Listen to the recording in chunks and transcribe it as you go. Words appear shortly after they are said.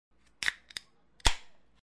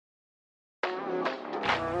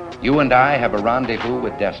You and I have a rendezvous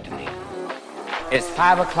with destiny. It's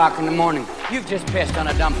 5 o'clock in the morning. You've just pissed on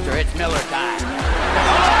a dumpster. It's Miller time.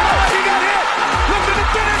 Oh, he got hit! Looking to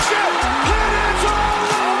finish it! It is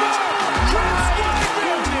all over!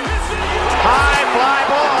 High fly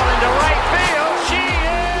ball into right field. She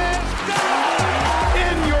is gone!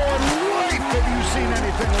 In your life have you seen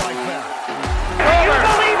anything like that? You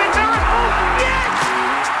believe in miracles? Yes!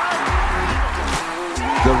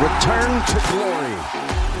 The return to glory.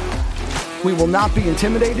 We will not be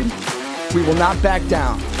intimidated. We will not back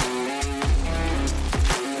down.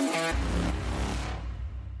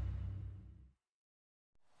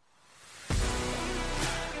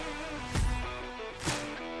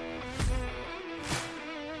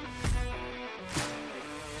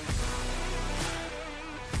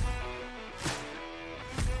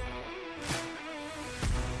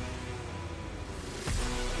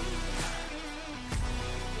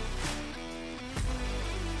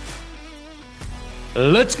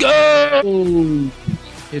 Let's go!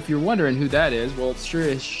 If you're wondering who that is, well, it sure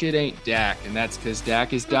as shit ain't Dak, and that's because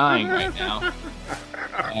Dak is dying right now.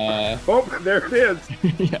 Oh, there it is.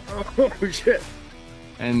 Yeah. Oh, shit.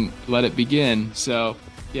 And let it begin. So,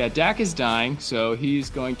 yeah, Dak is dying, so he's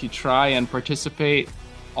going to try and participate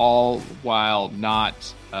all while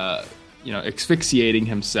not, asphyxiating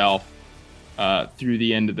himself through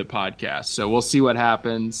the end of the podcast. So we'll see what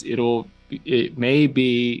happens. It may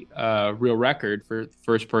be a real record for the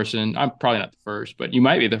first person. I'm probably not the first, but you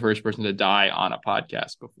might be the first person to die on a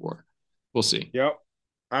podcast before. We'll see. Yep.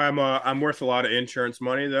 I'm worth a lot of insurance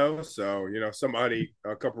money though. So, somebody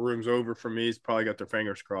a couple rooms over from me has probably got their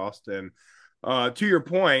fingers crossed. And to your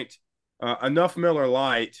point, enough Miller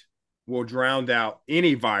Lite will drown out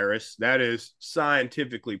any virus. That is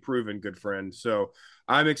scientifically proven, good friend. So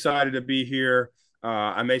I'm excited to be here.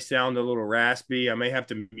 I may sound a little raspy. I may have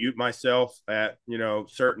to mute myself at,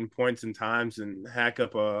 certain points and times and hack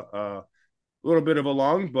up a little bit of a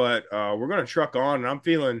lung, but we're going to truck on, and I'm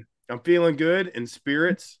feeling good in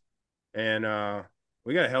spirits, and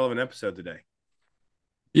we got a hell of an episode today.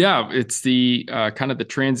 Yeah, it's the kind of the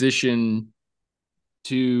transition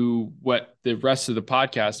to what the rest of the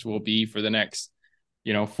podcast will be for the next,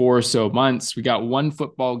 4 or so months. We got one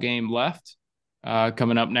football game left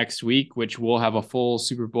coming up next week, which we'll have a full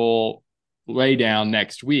Super Bowl laydown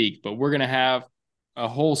next week, but we're going to have a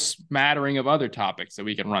whole smattering of other topics that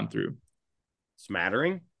we can run through.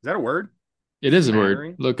 Smattering? Is that a word? It is smattering? A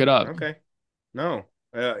word. Look it up. Okay. No,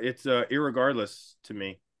 it's irregardless to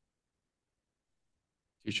me.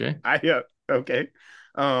 Touche. Okay.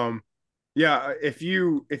 Yeah. If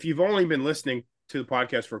you've only been listening to the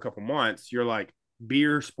podcast for a couple months, you're like,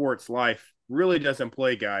 beer sports life really doesn't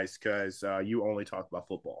play, guys, because you only talk about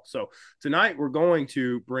football. So tonight we're going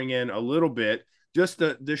to bring in a little bit, just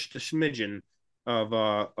the smidgen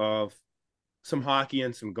of some hockey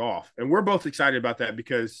and some golf, and we're both excited about that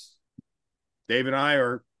because Dave and I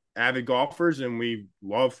are avid golfers and we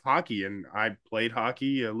love hockey, and I played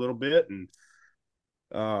hockey a little bit, and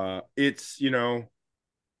it's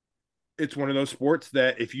it's one of those sports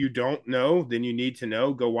that if you don't know, then you need to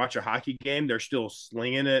know. Go watch a hockey game. They're still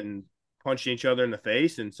slinging it and punching each other in the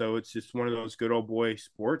face. And so it's just one of those good old boy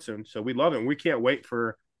sports. And so we love it. And we can't wait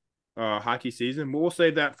for hockey season, but we'll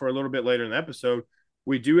save that for a little bit later in the episode.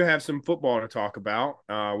 We do have some football to talk about.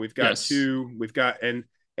 We've got we've got an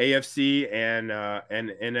AFC and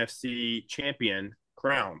an NFC champion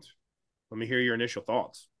crowned. Let me hear your initial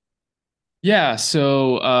thoughts. Yeah,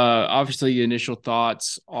 so obviously initial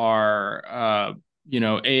thoughts are,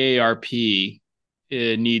 AARP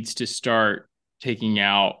needs to start taking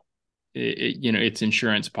out, its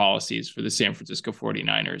insurance policies for the San Francisco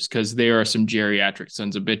 49ers because there are some geriatric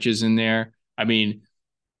sons of bitches in there. I mean,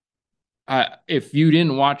 if you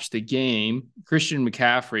didn't watch the game, Christian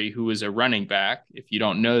McCaffrey, who was a running back, if you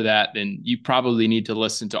don't know that, then you probably need to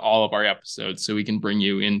listen to all of our episodes so we can bring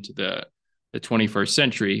you into the 21st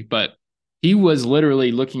century. But he was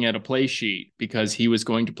literally looking at a play sheet because he was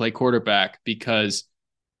going to play quarterback because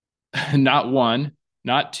not one,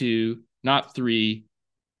 not two, not three,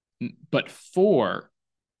 but 4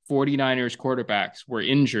 49ers quarterbacks were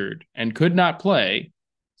injured and could not play.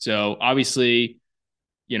 So obviously,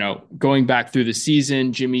 going back through the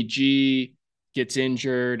season, Jimmy G gets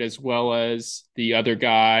injured as well as the other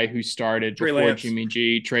guy who started before Jimmy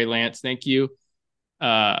G, Trey Lance. Thank you.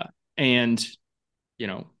 And,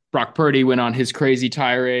 Brock Purdy went on his crazy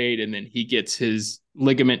tirade, and then he gets his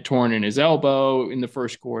ligament torn in his elbow in the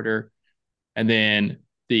first quarter. And then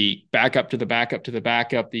the backup to the backup to the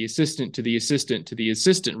backup, the assistant to the assistant to the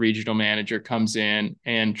assistant regional manager comes in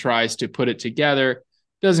and tries to put it together.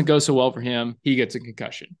 Doesn't go so well for him. He gets a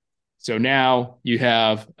concussion. So now you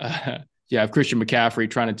have Christian McCaffrey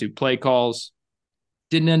trying to do play calls.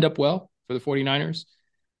 Didn't end up well for the 49ers.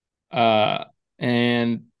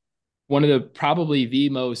 And one of the probably the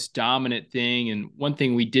most dominant thing, and one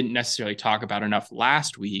thing we didn't necessarily talk about enough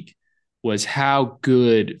last week, was how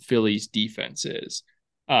good Philly's defense is,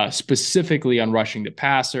 specifically on rushing the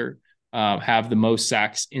passer, have the most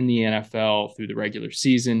sacks in the NFL through the regular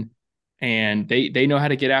season. And they know how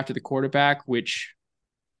to get after the quarterback, which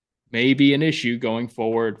may be an issue going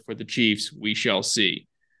forward for the Chiefs. We shall see.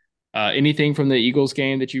 Anything from the Eagles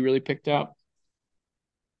game that you really picked up?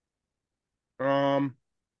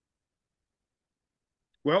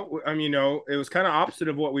 Well, I mean, it was kind of opposite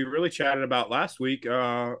of what we really chatted about last week.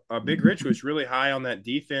 Big Rich was really high on that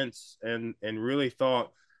defense and really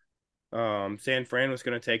thought San Fran was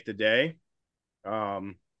going to take the day.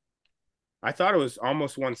 I thought it was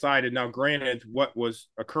almost one-sided. Now, granted, what was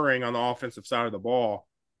occurring on the offensive side of the ball,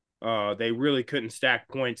 they really couldn't stack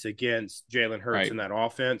points against Jalen Hurts in that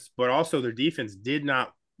offense, but also their defense did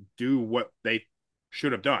not do what they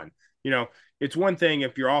should have done. It's one thing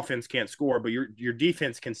if your offense can't score, but your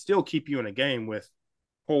defense can still keep you in a game with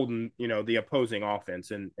holding, the opposing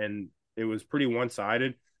offense, and it was pretty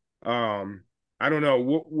one-sided. I don't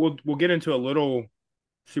know. We'll get into a little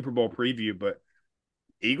Super Bowl preview, but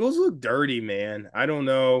Eagles look dirty, man. I don't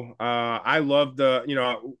know. I love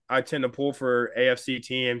I tend to pull for AFC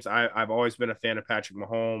teams. I've always been a fan of Patrick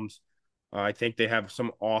Mahomes. I think they have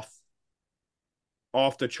some off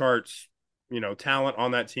the charts talent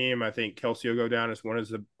on that team. I think Kelsey will go down as one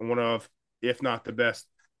of, if not the best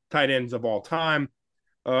tight ends of all time,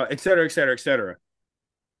 et cetera, et cetera, et cetera.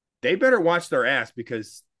 They better watch their ass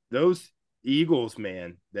because those Eagles,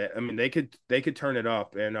 man, they could turn it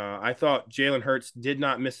up. And I thought Jalen Hurts did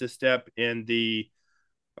not miss a step in the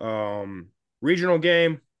regional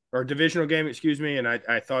game or divisional game, excuse me. And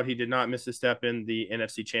I thought he did not miss a step in the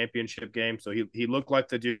NFC Championship game. So he looked like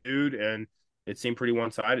the dude, and it seemed pretty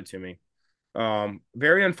one-sided to me.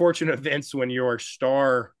 Very unfortunate events when your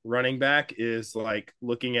star running back is like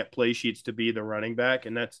looking at play sheets to be the running back.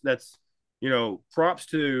 And that's props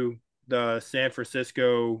to the San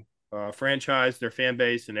Francisco franchise, their fan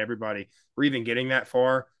base, and everybody for even getting that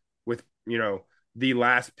far with, the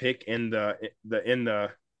last pick in the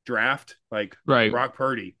draft, like Right. Brock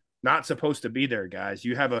Purdy, not supposed to be there, guys.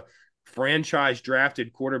 You have a franchise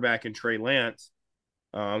drafted quarterback in Trey Lance,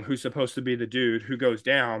 who's supposed to be the dude who goes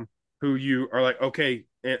down, who you are like, okay,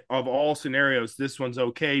 of all scenarios, this one's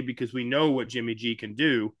okay because we know what Jimmy G can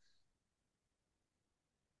do,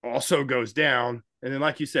 also goes down. And then,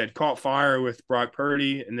 like you said, caught fire with Brock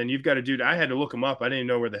Purdy. And then you've got a dude, I had to look him up. I didn't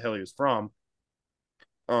know where the hell he was from.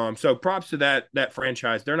 So props to that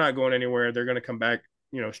franchise. They're not going anywhere. They're going to come back,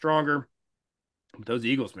 stronger. But those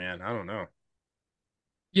Eagles, man, I don't know.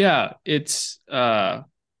 Yeah, it's and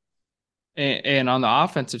on the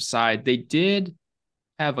offensive side, they did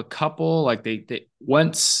have a couple, like they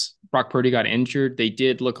once Brock Purdy got injured, they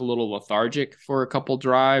did look a little lethargic for a couple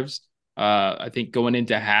drives. I think going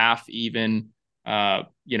into half, even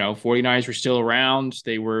 49ers were still around.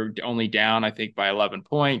 They were only down, I think, by 11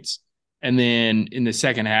 points. And then in the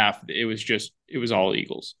second half, it was all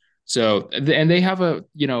Eagles. So, and they have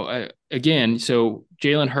again, so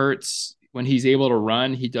Jalen Hurts, when he's able to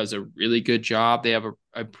run, he does a really good job. They have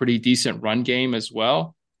a pretty decent run game as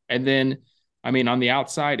well. And then, on the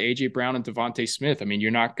outside, A.J. Brown and Devontae Smith,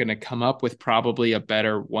 you're not going to come up with probably a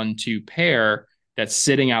better 1-2 pair that's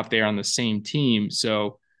sitting out there on the same team.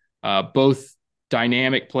 So both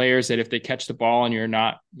dynamic players that if they catch the ball and you're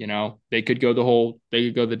not, they could go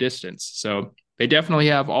the distance. So they definitely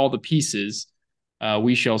have all the pieces.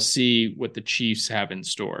 We shall see what the Chiefs have in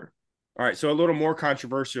store. All right, so a little more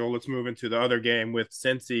controversial. Let's move into the other game with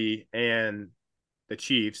Cincy and the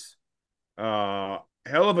Chiefs.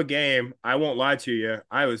 Hell of a game. I won't lie to you.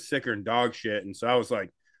 I was sicker than dog shit. And so I was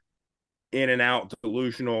like in and out,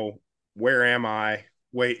 delusional. Where am I?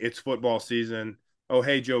 Wait, it's football season. Oh,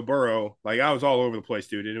 hey, Joe Burrow. Like I was all over the place,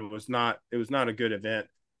 dude. And it was not a good event.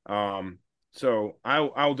 So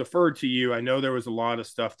I'll defer to you. I know there was a lot of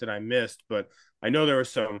stuff that I missed, but I know there was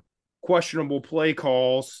some questionable play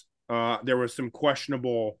calls. There was some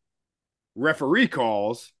questionable referee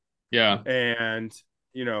calls. Yeah. And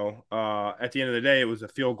at the end of the day, it was a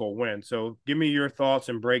field goal win. So give me your thoughts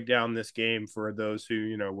and break down this game for those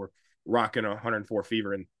who, were rocking 104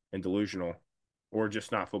 fever and delusional or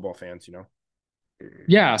just not football fans,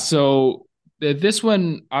 Yeah. So this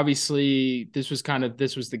one, obviously, this was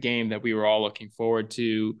the game that we were all looking forward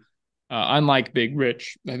to. Unlike Big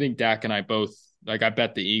Rich, I think Dak and I both, I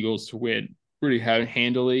bet the Eagles to win pretty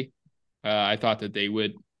handily. I thought that they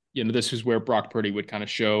would, this was where Brock Purdy would kind of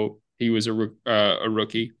show he was a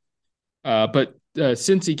rookie. But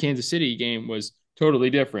Cincy Kansas City game was totally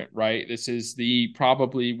different, right? This is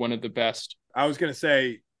probably one of the best. I was going to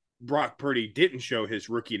say Brock Purdy didn't show his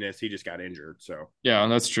rookiness. He just got injured. So yeah,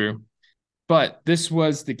 that's true. But this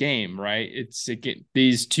was the game, right?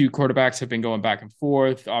 These two quarterbacks have been going back and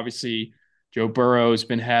forth. Obviously, Joe Burrow has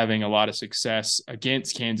been having a lot of success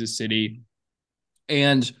against Kansas City.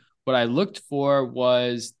 And what I looked for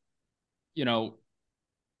was,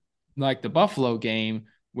 like the Buffalo game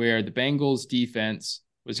where the Bengals defense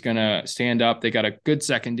was going to stand up. They got a good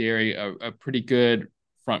secondary, a pretty good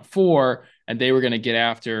front four, and they were going to get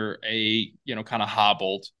after a, kind of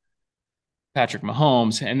hobbled Patrick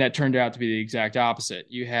Mahomes, and that turned out to be the exact opposite.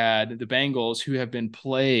 You had the Bengals, who have been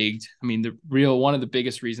plagued. I mean, one of the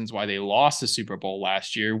biggest reasons why they lost the Super Bowl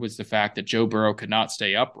last year was the fact that Joe Burrow could not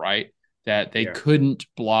stay upright, that they couldn't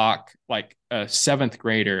block like a seventh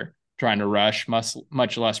grader trying to rush,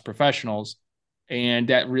 much less professionals. And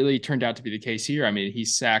that really turned out to be the case here. I mean,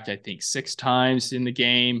 he's sacked, I think, 6 times in the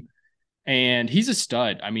game, and he's a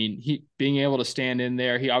stud. I mean, he being able to stand in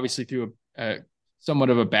there, he obviously threw a somewhat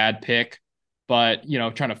of a bad pick, but,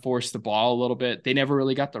 trying to force the ball a little bit. They never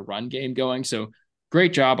really got the run game going. So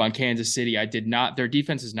great job on Kansas City. Their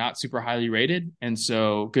defense is not super highly rated. And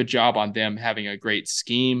so good job on them having a great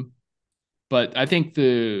scheme. But I think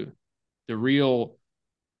the real,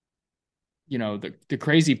 the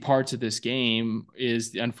crazy parts of this game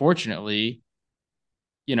is, unfortunately,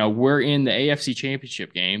 we're in the AFC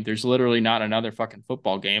Championship game. There's literally not another fucking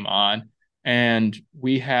football game on. And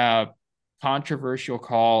we have controversial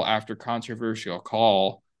call after controversial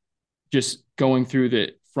call, just going through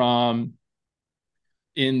from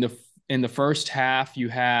in the first half. You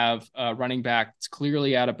have a running back that's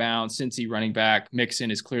clearly out of bounds. Cincy running back Mixon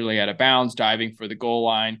is clearly out of bounds, diving for the goal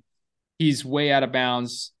line. He's way out of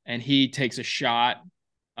bounds, and he takes a shot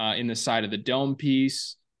in the side of the dome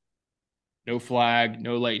piece. No flag,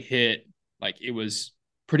 no late hit. Like, it was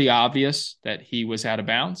pretty obvious that he was out of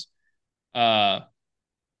bounds.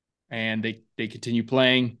 And they continue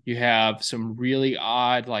playing. You have some really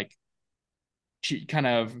odd, like, kind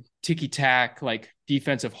of ticky-tack, like,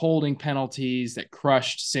 defensive holding penalties that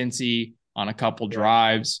crushed Cincy on a couple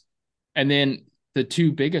drives. And then the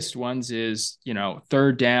two biggest ones is,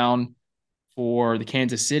 third down for the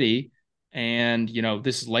Kansas City. And,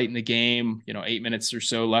 this is late in the game, 8 minutes or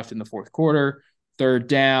so left in the fourth quarter. Third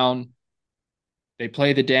down. They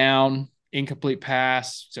play the down, incomplete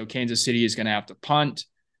pass. So Kansas City is going to have to punt.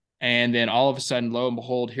 And then all of a sudden, lo and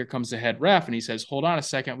behold, here comes the head ref, and he says, hold on a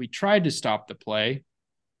second. We tried to stop the play,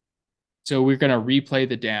 so we're going to replay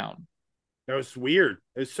the down. That was weird.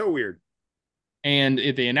 It's so weird. And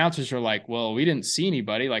the announcers are like, well, we didn't see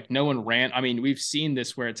anybody. Like, no one ran. I mean, we've seen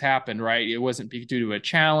this where it's happened, right? It wasn't due to a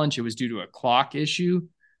challenge. It was due to a clock issue,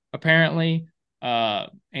 apparently.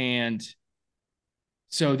 And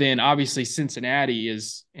so then obviously Cincinnati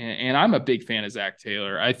is, and I'm a big fan of Zach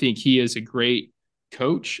Taylor. I think he is a great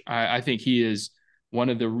coach. I think he is one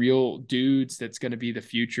of the real dudes that's going to be the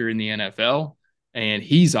future in the NFL. And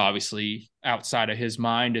he's obviously outside of his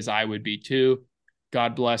mind, as I would be too.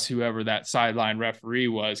 God bless whoever that sideline referee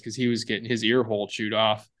was, because he was getting his ear hole chewed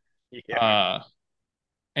off. Yeah.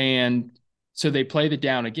 And so they play the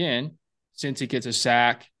down again, since it gets a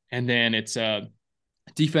sack, and then it's a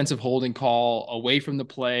defensive holding call away from the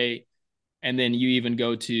play. And then you even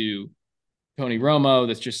go to Tony Romo.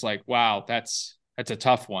 That's just like, wow, that's a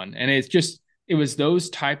tough one. And it was those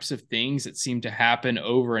types of things that seemed to happen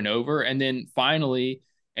over and over. And then finally,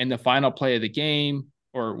 in the final play of the game,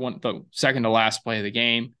 or the second to last play of the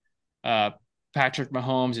game, Patrick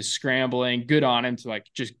Mahomes is scrambling. Good on him to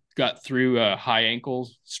just gut through a high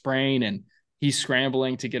ankle sprain, and he's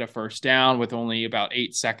scrambling to get a first down with only about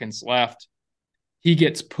 8 seconds left. He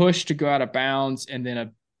gets pushed to go out of bounds, and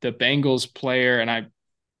then the Bengals player, and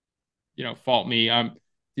fault me, I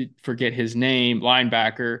forget his name,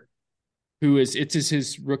 linebacker, it's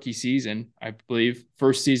his rookie season, I believe,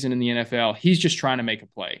 first season in the NFL. He's just trying to make a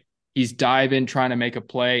play. He's diving, trying to make a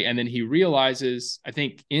play. And then he realizes, I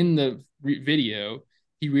think in the video,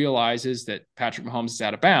 he realizes that Patrick Mahomes is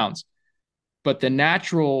out of bounds. But the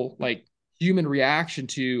natural, human reaction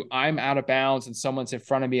to, I'm out of bounds and someone's in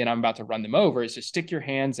front of me and I'm about to run them over, is to stick your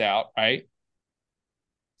hands out, right?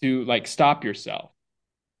 To stop yourself.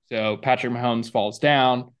 So Patrick Mahomes falls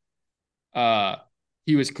down.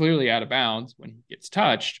 He was clearly out of bounds when he gets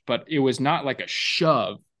touched, but it was not like a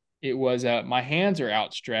shove. It was my hands are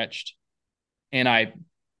outstretched, and I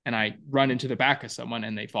run into the back of someone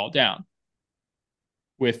and they fall down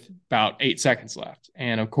with about 8 seconds left.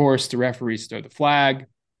 And of course, the referees throw the flag,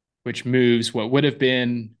 which moves what would have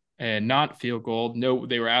been and not field goal. No,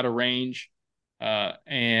 they were out of range,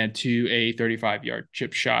 and to a 35-yard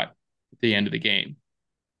chip shot at the end of the game.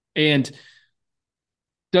 And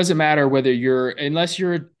doesn't matter whether unless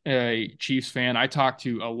you're a Chiefs fan. I talked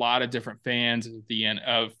to a lot of different fans at the end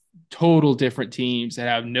of total different teams that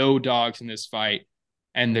have no dogs in this fight.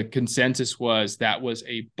 And the consensus was that was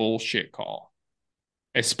a bullshit call,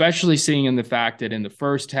 especially seeing in the fact that in the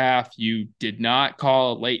first half, you did not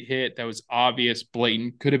call a late hit. That was obvious,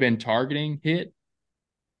 blatant, could have been targeting hit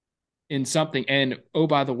in something. And oh,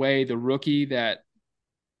 by the way, the rookie that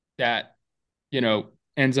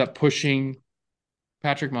ends up pushing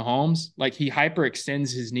Patrick Mahomes, like he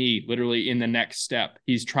hyperextends his knee literally in the next step.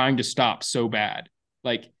 He's trying to stop so bad.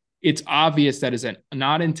 Like it's obvious that is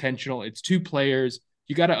not intentional. It's two players.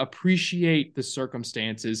 You got to appreciate the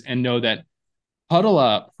circumstances and know that huddle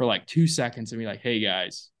up for like 2 seconds and be like, hey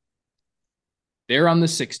guys, they're on the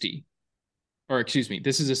 60, or excuse me,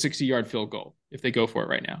 this is a 60-yard field goal if they go for it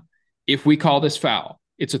right now. If we call this foul,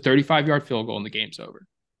 it's a 35-yard field goal and the game's over.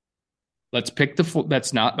 Let's pick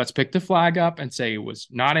the flag up and say it was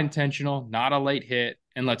not intentional, not a late hit,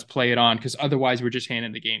 and let's play it on, because otherwise we're just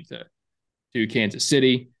handing the game to Kansas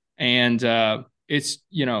City. And it's,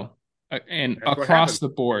 and across the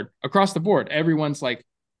board, everyone's like,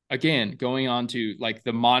 again, going on to like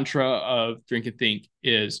the mantra of Drink and Think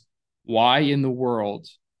is, why in the world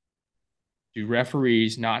do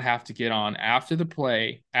referees not have to get on after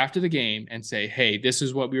the game and say, hey, this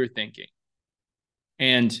is what we were thinking?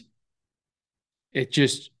 And it's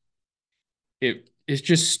just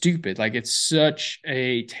stupid. Like it's such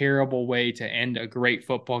a terrible way to end a great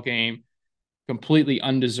football game, completely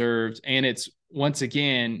undeserved. And it's, once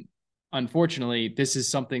again, unfortunately, this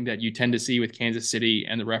is something that you tend to see with Kansas City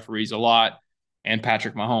and the referees a lot, and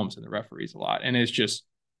Patrick Mahomes and the referees a lot. And it's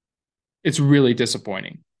really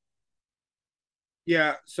disappointing.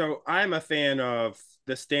 Yeah. So I'm a fan of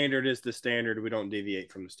the standard is the standard. We don't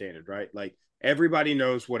deviate from the standard, right? Like everybody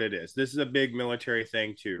knows what it is. This is a big military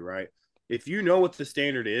thing too, right? If you know what the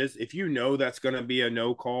standard is, if you know that's going to be a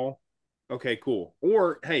no call, okay, cool.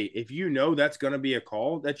 Or, hey, if you know that's going to be a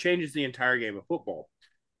call, that changes the entire game of football.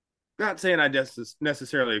 Not saying I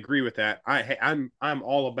necessarily agree with that. I'm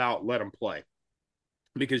all about let them play,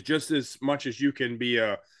 because just as much as you can be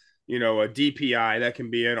a DPI, that can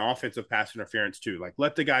be an offensive pass interference too. Like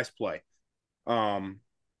let the guys play.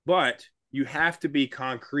 But you have to be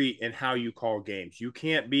concrete in how you call games. You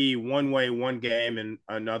can't be one way one game and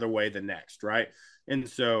another way the next, right? And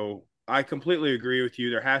so I completely agree with you.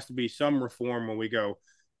 There has to be some reform when we go,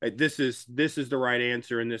 this is the right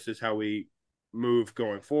answer and this is how we move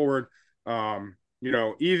going forward.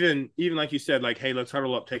 Even like you said, like, hey, let's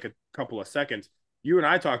huddle up, take a couple of seconds. You and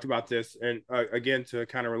I talked about this, and again, to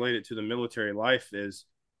kind of relate it to the military life is,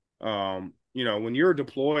 when you're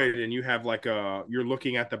deployed and you have you're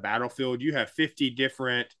looking at the battlefield, you have 50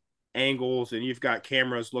 different angles and you've got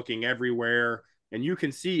cameras looking everywhere and you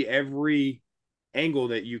can see every angle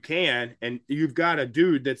that you can. And you've got a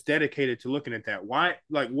dude that's dedicated to looking at that. Why,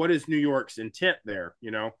 like, what is New York's intent there?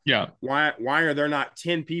 Yeah. Why are there not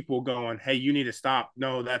 10 people going, hey, you need to stop?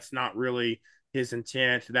 No, that's not really his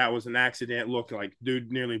intent. That was an accident. Look, like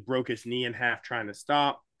dude nearly broke his knee in half trying to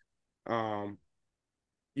stop.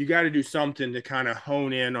 You got to do something to kind of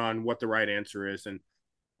hone in on what the right answer is. And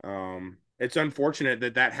it's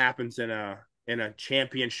unfortunate that happens in a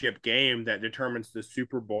championship game that determines the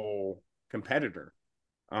Super Bowl competitor.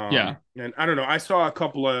 And I don't know, I saw a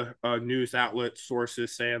couple of news outlet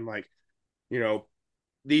sources saying like,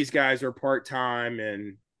 these guys are part-time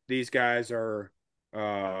and these guys are,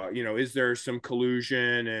 is there some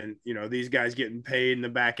collusion and, these guys getting paid in the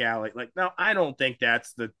back alley? Like, no, I don't think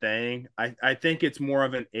that's the thing. I think it's more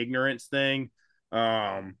of an ignorance thing.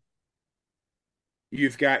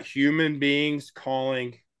 You've got human beings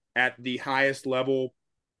calling at the highest level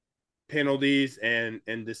penalties and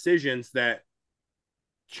decisions that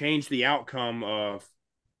change the outcome of,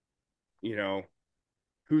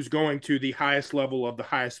 who's going to the highest level of the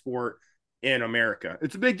highest sport in America.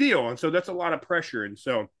 It's a big deal. And so that's a lot of pressure. And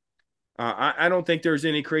so I don't think there's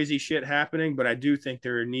any crazy shit happening, but I do think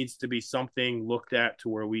there needs to be something looked at to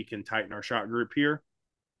where we can tighten our shot group here.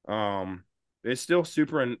 It's still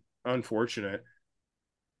super unfortunate.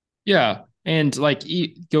 Yeah. And like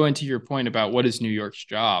going to your point about what is New York's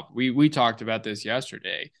job, we talked about this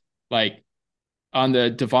yesterday, like on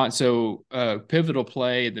the pivotal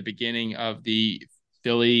play at the beginning of the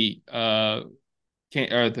Philly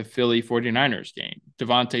 49ers game.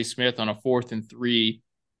 Devontae Smith on a 4th and 3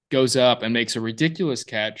 goes up and makes a ridiculous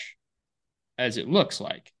catch, as it looks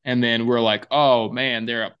like. And then we're like, oh man,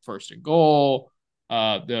 they're up 1st and goal.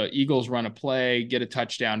 The Eagles run a play, get a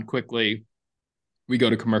touchdown quickly. We go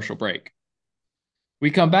to commercial break.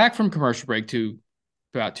 We come back from commercial break to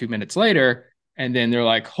about 2 minutes later, and then they're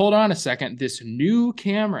like, hold on a second. This new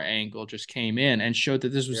camera angle just came in and showed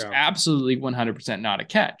that this was absolutely 100% not a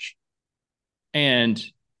catch. And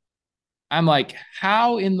I'm like,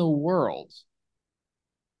 how in the world?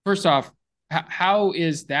 First off, how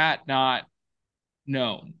is that not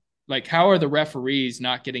known? Like, how are the referees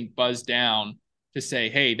not getting buzzed down to say,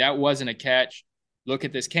 hey, that wasn't a catch. Look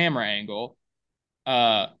at this camera angle.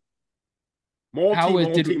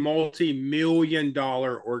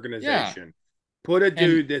 Multi-million-dollar organization. Yeah. Put a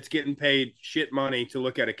dude that's getting paid shit money to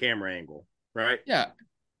look at a camera angle, right? Yeah.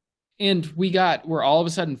 And we're all of a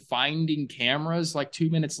sudden finding cameras like 2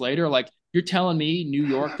 minutes later. Like, you're telling me New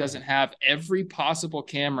York doesn't have every possible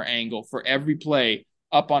camera angle for every play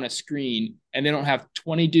up on a screen, and they don't have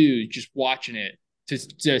 20 dudes just watching it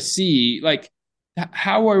to see, like,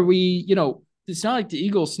 how are we, it's not like the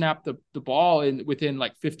Eagles snap the ball within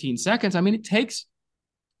like 15 seconds. I mean, it takes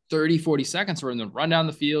 30, 40 seconds for them to run down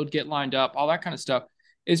the field, get lined up, all that kind of stuff.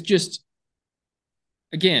 It's just,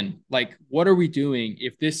 again, like, what are we doing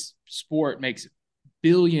if this sport makes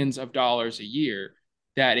billions of dollars a year,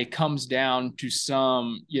 that it comes down to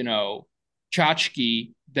some,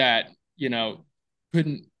 tchotchke that,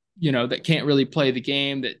 couldn't, that can't really play the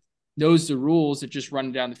game, that knows the rules, that just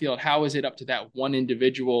run down the field? How is it up to that one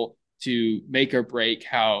individual to make or break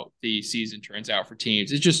how the season turns out for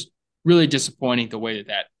teams? It's just really disappointing the way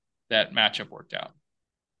that matchup worked out.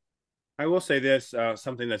 I will say this,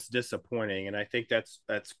 something that's disappointing, and I think that's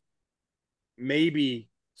maybe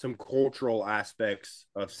some cultural aspects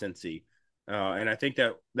of Cincy. And I think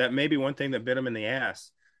that may be one thing that bit them in the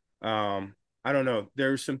ass. I don't know.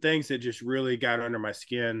 There's some things that just really got under my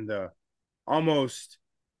skin. Almost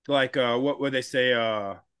like what would they say?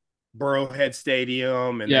 Burrowhead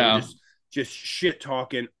Stadium, and they were just shit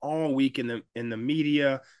talking all week in the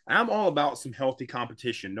media. I'm all about some healthy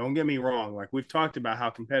competition. Don't get me wrong. Like, we've talked about how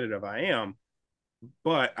competitive I am,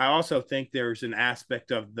 but I also think there's an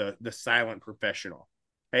aspect of the silent professional.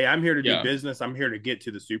 Hey, I'm here to do business. I'm here to get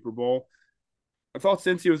to the Super Bowl. I thought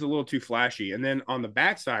Cincy was a little too flashy. And then on the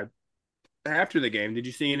backside, after the game, did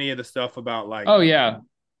you see any of the stuff about, like,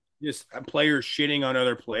 just players shitting on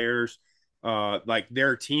other players, like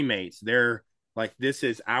their teammates? They're like, this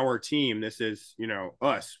is our team. This is,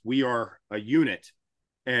 us. We are a unit,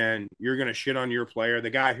 and you're going to shit on your player, the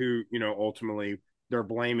guy who, ultimately they're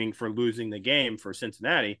blaming for losing the game for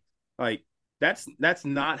Cincinnati. Like, that's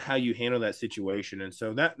not how you handle that situation. And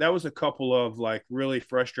so that was a couple of, like, really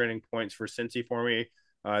frustrating points for Cincy for me.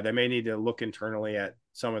 They may need to look internally at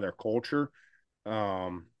some of their culture.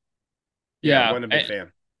 I wasn't a big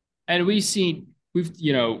fan. And we,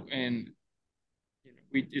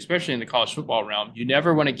 especially in the college football realm, you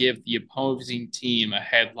never want to give the opposing team a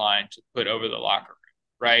headline to put over the locker room,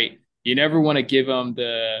 right? You never want to give them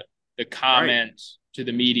the comment to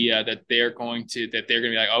the media that they're going to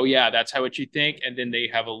be like, oh yeah, that's what you think. And then they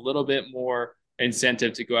have a little bit more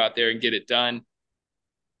incentive to go out there and get it done.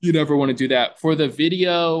 You never want to do that. For the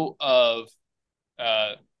video of,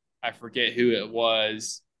 I forget who it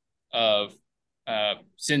was, of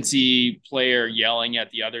Cincy player yelling at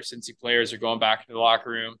the other Cincy players or going back to the locker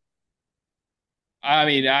room. I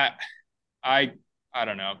mean, I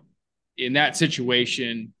don't know. In that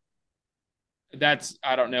situation,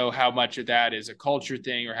 I don't know how much of that is a culture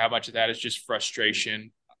thing or how much of that is just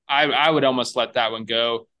frustration. I would almost let that one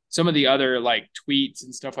go. Some of the other, like, tweets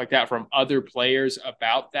and stuff like that from other players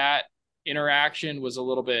about that interaction was a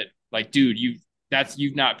little bit like, dude, you've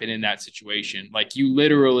not been in that situation. Like, you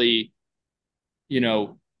literally,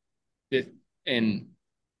 and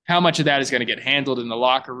how much of that is going to get handled in the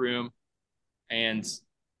locker room. And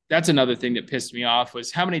that's another thing that pissed me off,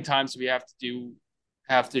 was how many times do we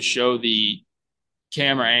have to show the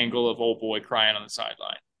camera angle of old boy crying on the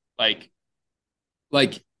sideline? Like,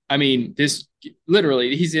 I mean, this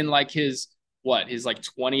literally, he's in like his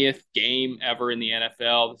 20th game ever in the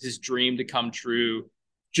NFL, his dream to come true,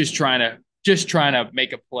 just trying to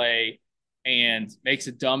make a play, and makes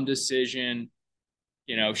a dumb decision,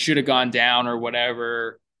 should have gone down or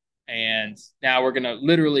whatever. And now we're going to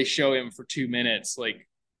literally show him for 2 minutes, like,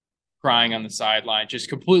 crying on the sideline, just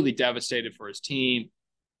completely devastated for his team.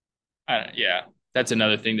 That's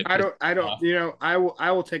another thing that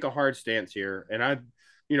I will take a hard stance here. And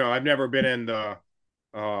I've never been in the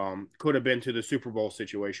could have been to the Super Bowl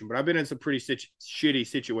situation, but I've been in some pretty shitty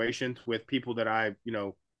situations with people that I,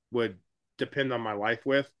 would depend on my life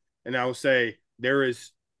with. And I will say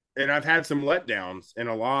and I've had some letdowns in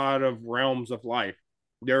a lot of realms of life.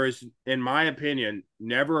 there is, in my opinion,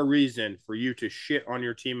 never a reason for you to shit on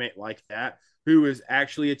your teammate like that, who is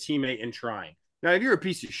actually a teammate and trying. Now, if you're a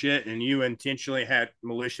piece of shit and you intentionally had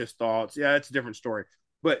malicious thoughts, yeah, that's a different story.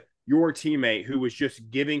 But your teammate who was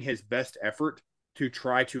just giving his best effort to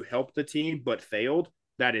try to help the team but failed,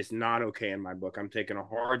 that is not okay in my book. I'm taking a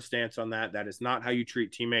hard stance on that. That is not how you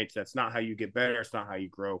treat teammates. That's not how you get better. It's not how you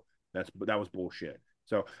grow. That was bullshit.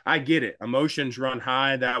 So I get it. Emotions run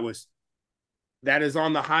high. That is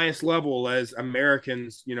on the highest level as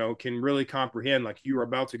Americans, can really comprehend. Like, you were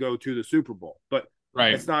about to go to the Super Bowl, but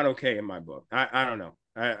it's not okay in my book. I don't know.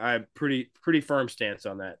 I pretty firm stance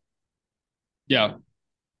on that. Yeah.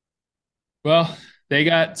 Well, they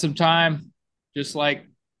got some time, just like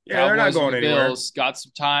they're not Cowboys going and the anywhere. Bills got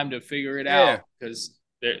some time to figure it out, because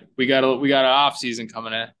we got an off season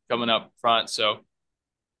coming up front, so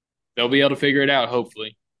they'll be able to figure it out,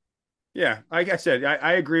 hopefully. Yeah, like I said,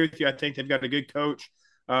 I agree with you. I think they've got a good coach.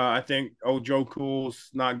 I think Joe Cool's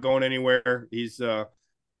not going anywhere. He's going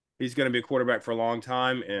to be a quarterback for a long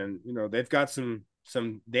time, and they've got some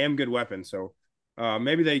damn good weapons. So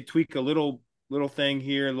maybe they tweak a little thing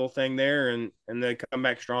here, a little thing there, and they come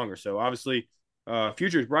back stronger. So obviously,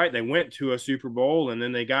 future's bright. They went to a Super Bowl, and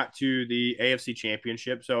then they got to the AFC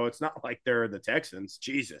Championship. So it's not like they're the Texans.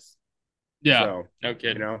 Jesus. Yeah. So, no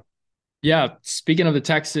kidding. Yeah, speaking of the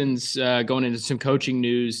Texans, going into some coaching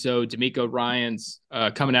news. So D'Amico Ryans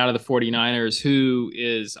coming out of the 49ers, who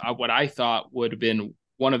is what I thought would have been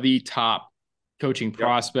one of the top coaching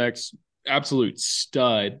prospects, absolute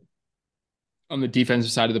stud on the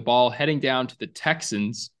defensive side of the ball, heading down to the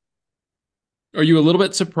Texans. Are you a little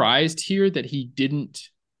bit surprised here that he didn't?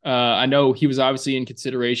 I know he was obviously in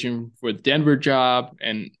consideration for the Denver job,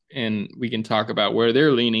 and we can talk about where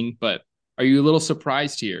they're leaning, but are you a little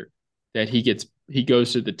surprised here that he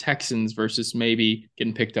goes to the Texans versus maybe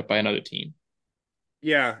getting picked up by another team?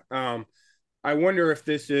 Yeah. I wonder if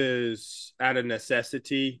this is out of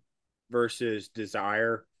necessity versus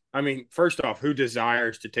desire. I mean, first off, who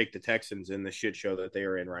desires to take the Texans in the shit show that they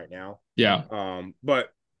are in right now? Yeah. But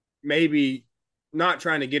maybe not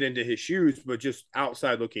trying to get into his shoes, but just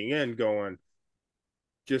outside looking in, going,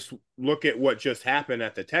 just look at what just happened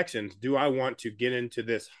at the Texans. Do I want to get into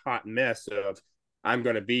this hot mess of, I'm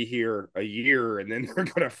going to be here a year and then they're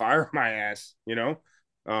going to fire my ass, Yeah.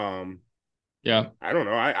 I don't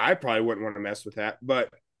know. I probably wouldn't want to mess with that,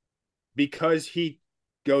 but because he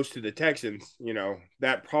goes to the Texans,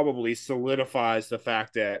 that probably solidifies the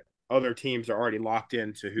fact that other teams are already locked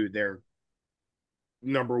into who their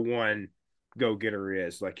number one go-getter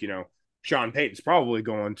is. Like, Sean Payton's probably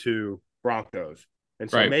going to Broncos.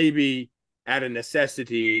 And so maybe out of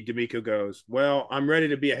necessity, D'Amico goes, well, I'm ready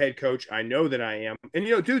to be a head coach. I know that I am. And,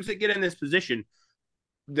 dudes that get in this position,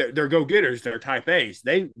 they're go-getters. They're type A's.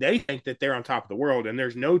 They think that they're on top of the world, and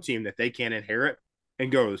there's no team that they can't inherit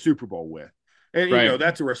and go to the Super Bowl with. And,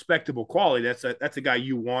 that's a respectable quality. That's a guy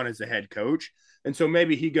you want as a head coach. And so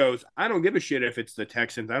maybe he goes, I don't give a shit if it's the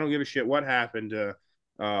Texans. I don't give a shit what happened to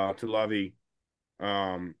Lovey.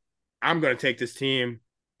 I'm going to take this team,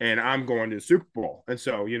 and I'm going to the Super Bowl. And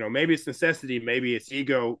so, maybe it's necessity, maybe it's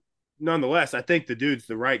ego. Nonetheless, I think the dude's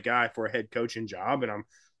the right guy for a head coaching job, and I'm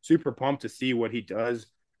super pumped to see what he does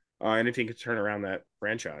and if he can turn around that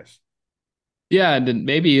franchise. Yeah, and then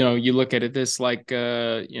maybe, you look at it this like,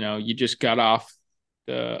 you just got off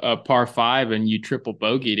a par 5 and you triple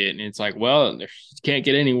bogeyed it, and it's like, well, you can't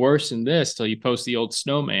get any worse than this till you post the old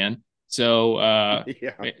snowman. So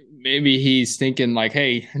maybe he's thinking like,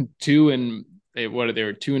 hey,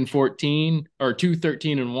 2-14 or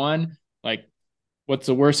 2-13-1. Like, what's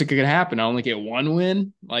the worst that could happen? I only get one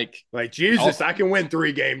win. Like Jesus, I can win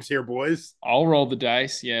 3 games here, boys. I'll roll the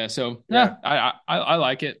dice. Yeah. So I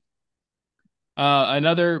like it.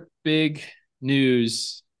 Another big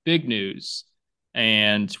news,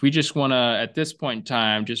 and we just want to, at this point in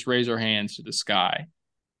time, just raise our hands to the sky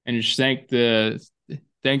and just thank the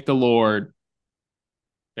Lord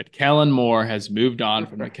that Kellen Moore has moved on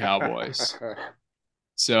from the Cowboys.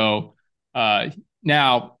 So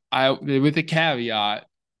now, with a caveat,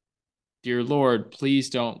 dear Lord, please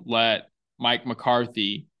don't let Mike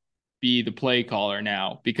McCarthy be the play caller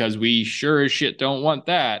now, because we sure as shit don't want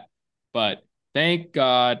that. But thank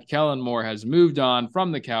God Kellen Moore has moved on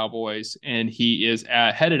from the Cowboys, and he is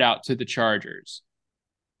headed out to the Chargers.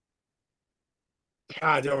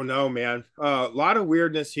 I don't know, man. A lot of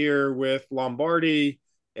weirdness here with Lombardi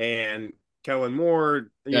and Kellen Moore.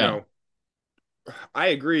 You know, I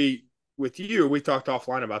agree with you. We talked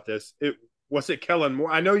offline about this. Was it Kellen Moore?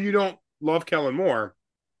 I know you don't love Kellen Moore,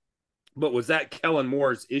 but was that Kellen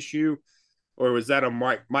Moore's issue, or was that a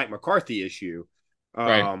Mike McCarthy issue?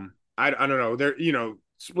 Right. I don't know. There,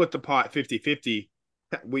 split the pot 50-50.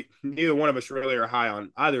 We neither one of us really are high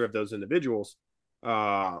on either of those individuals.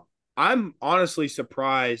 I'm honestly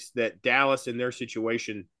surprised that Dallas in their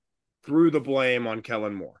situation threw the blame on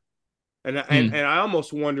Kellen Moore. And I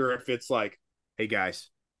almost wonder if it's like, hey guys,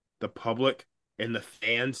 the public and the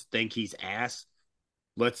fans think he's ass.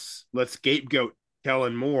 Let's scapegoat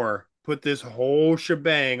Kellen Moore, put this whole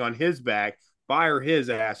shebang on his back, fire his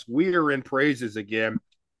ass. We are in praises again.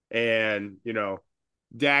 And,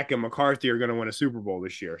 Dak and McCarthy are going to win a Super Bowl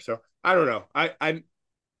this year. So I don't know. I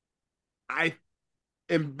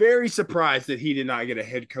am very surprised that he did not get a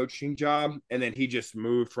head coaching job, and then he just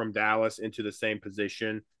moved from Dallas into the same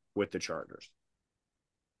position with the Chargers.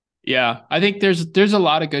 Yeah, I think there's a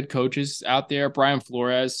lot of good coaches out there. Brian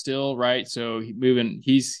Flores still, right? So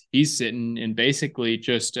he's sitting and basically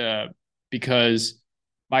just because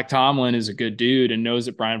Mike Tomlin is a good dude and knows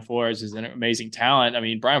that Brian Flores is an amazing talent. I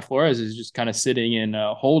mean, Brian Flores is just kind of sitting in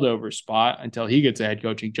a holdover spot until he gets a head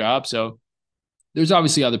coaching job. So there's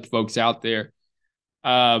obviously other folks out there.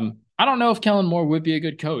 I don't know if Kellen Moore would be a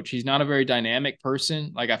good coach. He's not a very dynamic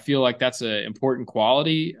person. Like, I feel like that's an important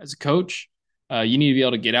quality as a coach. You need to be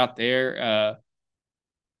able to get out there.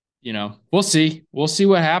 We'll see. We'll see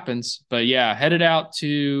what happens. But yeah, headed out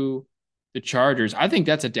to the Chargers. I think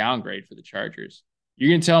that's a downgrade for the Chargers. You're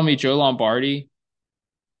going to tell me Joe Lombardi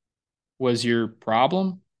was your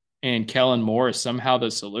problem and Kellen Moore is somehow the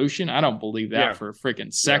solution? I don't believe that for a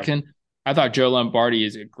freaking second. Yeah. I thought Joe Lombardi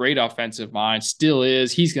is a great offensive mind, still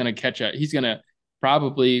is. He's going to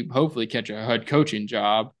hopefully catch a head coaching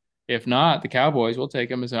job. If not, the Cowboys will take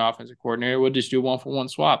him as an offensive coordinator. We'll just do 1-for-1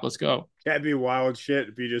 swap. Let's go. That'd be wild shit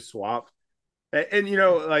if you just swap. And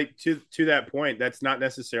like to that point, that's not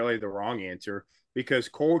necessarily the wrong answer, because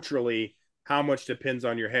culturally, how much depends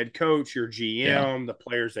on your head coach, your GM, the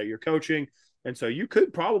players that you're coaching. And so you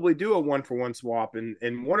could probably do a 1-for-1 swap,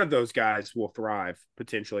 and one of those guys will thrive,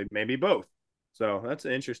 potentially, maybe both. So that's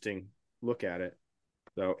an interesting look at it.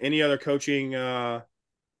 So any other coaching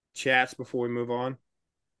chats before we move on?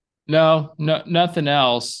 No, nothing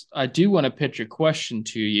else. I do want to pitch a question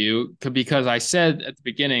to you, because I said at the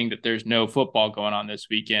beginning that there's no football going on this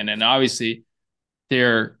weekend. And obviously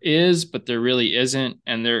there is, but there really isn't.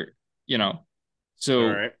 And so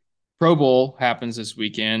right. Pro Bowl happens this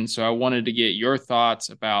weekend. So I wanted to get your thoughts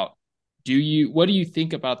about, what do you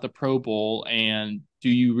think about the Pro Bowl, and do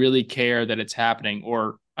you really care that it's happening?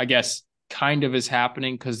 Or I guess kind of is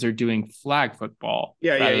happening because they're doing flag football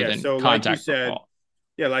rather than so contact football.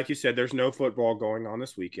 Yeah, like you said, there's no football going on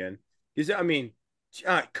this weekend.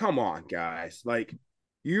 Come on, guys. Like,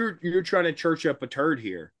 you're trying to church up a turd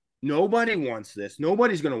here. Nobody wants this.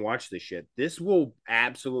 Nobody's going to watch this shit. This will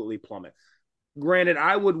absolutely plummet. Granted,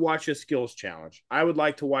 I would watch a skills challenge. I would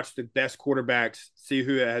like to watch the best quarterbacks, see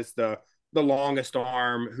who has the longest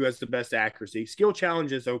arm, who has the best accuracy. Skill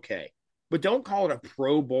challenge is okay. But don't call it a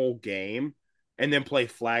Pro Bowl game and then play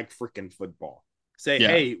flag freaking football. Say,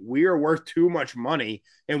 hey, we are worth too much money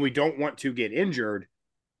and we don't want to get injured.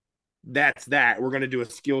 That's that. We're going to do a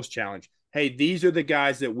skills challenge. Hey, these are the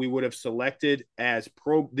guys that we would have selected as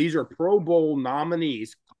these are Pro Bowl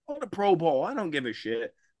nominees. Call it a Pro Bowl. I don't give a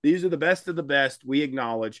shit. These are the best of the best. We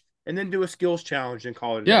acknowledge. And then do a skills challenge and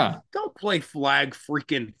call it. Yeah. Don't play flag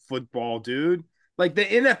freaking football, dude. Like, the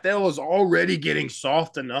NFL is already getting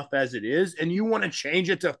soft enough as it is, and you want to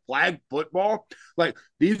change it to flag football? Like,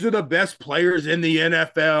 these are the best players in the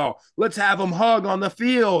NFL. Let's have them hug on the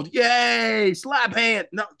field. Yay! Slap hand.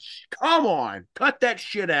 No, come on. Cut that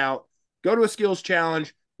shit out. Go to a skills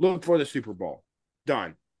challenge. Look for the Super Bowl.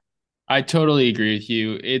 Done. I totally agree with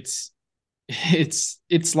you. It's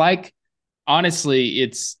like, honestly,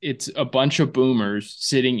 it's a bunch of boomers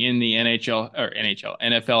sitting in the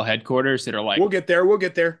NFL headquarters that are like, we'll get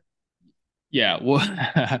there. Yeah. Well,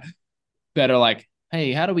 that are like,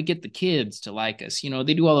 hey, how do we get the kids to like us?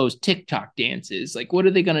 They do all those TikTok dances. Like, what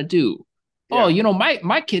are they going to do? Yeah. Oh,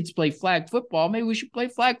 my kids play flag football. Maybe we should play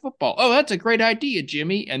flag football. Oh, that's a great idea,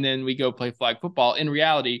 Jimmy. And then we go play flag football. In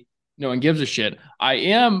reality, no one gives a shit. I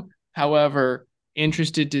am, however,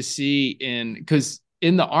 interested to see because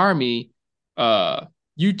in the Army,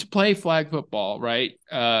 you play flag football, right?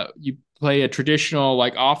 You play a traditional,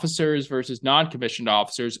 like, officers versus non-commissioned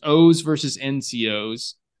officers, O's versus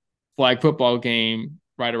NCOs flag football game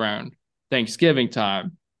right around Thanksgiving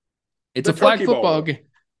time. It's a flag football game.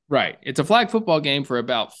 Right. It's a flag football game for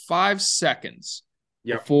about 5 seconds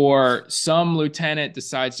before some lieutenant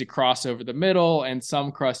decides to cross over the middle, and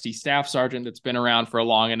some crusty staff sergeant that's been around for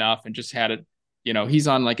long enough and just had it. He's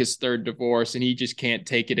on like his third divorce and he just can't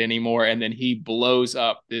take it anymore. And then he blows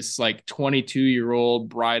up this like 22-year-old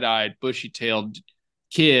bright-eyed, bushy-tailed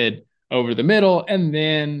kid over the middle, and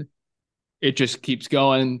then it just keeps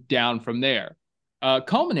going down from there.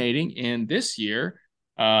 Culminating in this year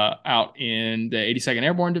out in the 82nd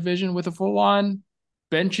Airborne Division with a full-on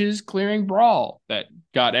benches clearing brawl that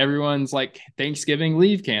got everyone's like Thanksgiving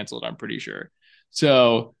leave canceled, I'm pretty sure.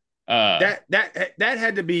 So that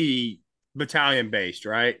had to be battalion based,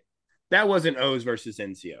 right? That wasn't O's versus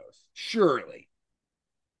NCOs, surely.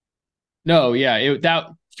 No, yeah,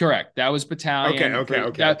 correct. That was battalion.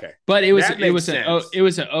 Okay. But it was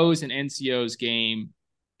an O's and NCOs game,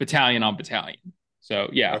 battalion on battalion. So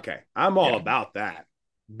yeah. Okay, I'm all about that.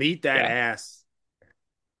 Beat that ass.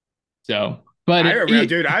 So, but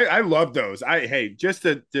I love those. Just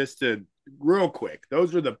to real quick,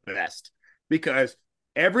 those are the best because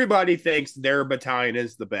everybody thinks their battalion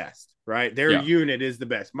is the best, right? Their unit is the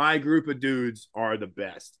best. My group of dudes are the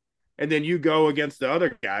best. And then you go against the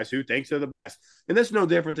other guys who thinks they're the best. And that's no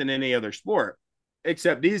different than any other sport,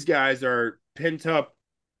 except these guys are pent up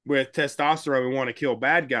with testosterone and want to kill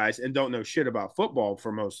bad guys and don't know shit about football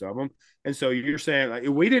for most of them. And so you're saying, like,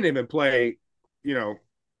 we didn't even play,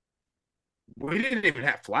 we didn't even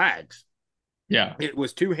have flags. Yeah. It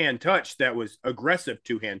was two-hand touch that was aggressive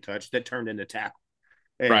two-hand touch that turned into tackle.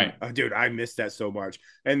 And, right. Dude, I missed that so much.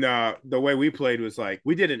 And the way we played was like,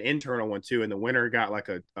 we did an internal one too, and the winner got like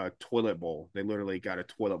a toilet bowl. They literally got a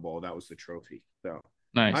toilet bowl. That was the trophy. So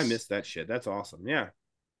nice. I missed that shit. That's awesome. Yeah.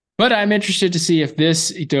 But I'm interested to see if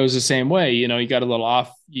this goes the same way. You get a little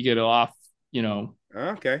off, okay,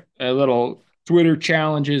 a little Twitter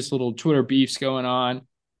challenges, little Twitter beefs going on.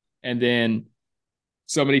 And then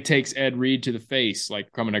somebody takes Ed Reed to the face,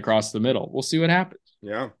 like coming across the middle. We'll see what happens.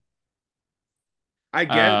 Yeah. I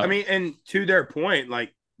guess. And to their point,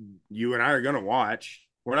 like, you and I are going to watch.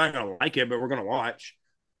 We're not going to like it, but we're going to watch.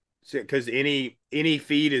 Because any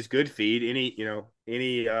feed is good feed. Any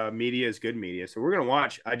media is good media. So we're going to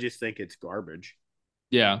watch. I just think it's garbage.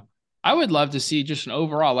 Yeah. I would love to see just an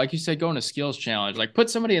overall, like you said, going to skills challenge. Like put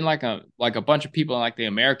somebody in like a bunch of people in like the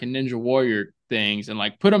American Ninja Warrior things and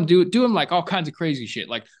like put them do them like all kinds of crazy shit,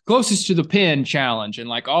 like closest to the pin challenge and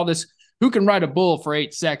like all this. Who can ride a bull for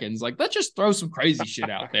 8 seconds? Like, let's just throw some crazy shit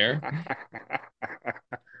out there.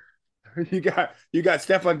 You got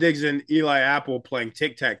Stephon Diggs and Eli Apple playing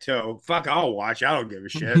tic-tac-toe. Fuck, I'll watch. I don't give a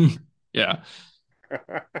shit. Yeah.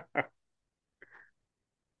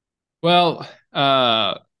 Well,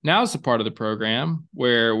 now's the part of the program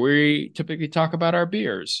where we typically talk about our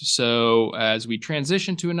beers. So as we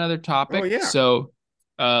transition to another topic, so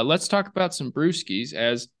let's talk about some brewskis,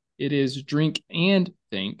 as it is drink and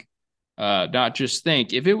think. Not just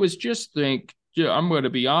think. If it was just think, I'm going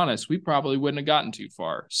to be honest, we probably wouldn't have gotten too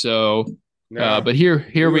far. So, but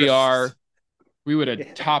here we are. We would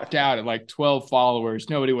have topped out at like 12 followers.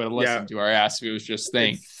 Nobody would have listened to our ass if it was just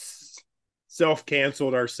think.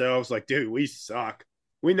 Self-canceled ourselves. Like, dude, we suck.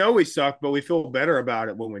 We know we suck, but we feel better about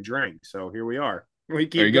it when we drink. So here we are. We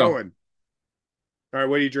keep going. All right,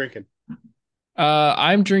 what are you drinking?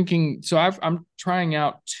 I'm drinking. So I'm trying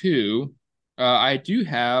out 2. I do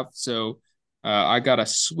have, I got a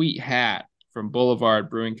sweet hat from Boulevard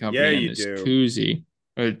Brewing Company in this koozie.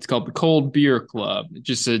 It's called the Cold Beer Club.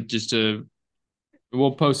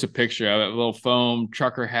 We'll post a picture of it, a little foam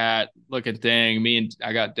trucker hat looking thing.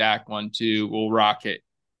 I got Dak one too. We'll rock it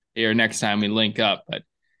here next time we link up, but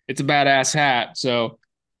it's a badass hat. So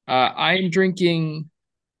I'm drinking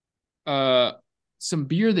some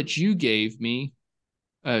beer that you gave me.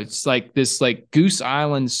 It's like this, like Goose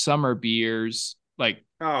Island summer beers, like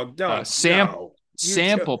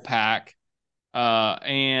sample pack.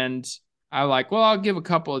 And I like, well, I'll give a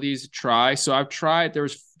couple of these a try. So I've tried. There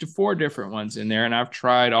was 4 different ones in there, and I've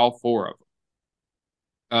tried all 4 of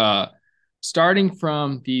them. Starting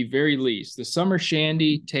from the very least, the summer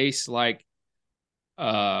shandy tastes like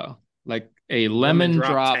a lemon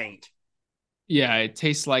drop. Taint. Yeah, it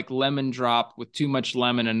tastes like lemon drop with too much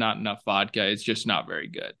lemon and not enough vodka. It's just not very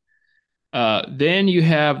good. Then you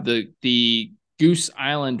have the Goose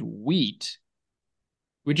Island wheat,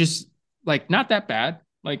 which is like not that bad.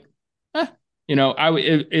 Like,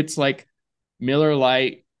 it's like Miller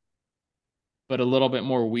Lite, but a little bit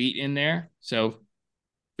more wheat in there. So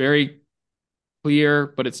very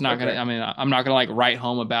clear, but it's not gonna. I mean, I'm not gonna like write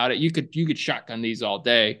home about it. You could shotgun these all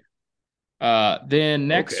day. Then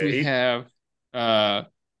next we have.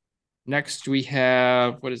 Next we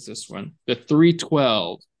have, what is this one? The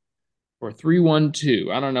 312 or 312.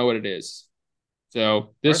 I don't know what it is.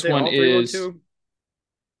 So this one is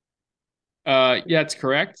yeah, it's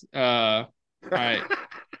correct. So I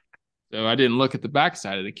didn't look at the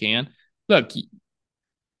backside of the can. Look,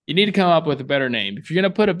 you need to come up with a better name. If you're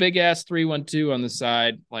gonna put a big ass 312 on the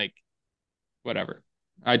side, like whatever.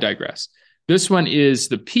 I digress. This one is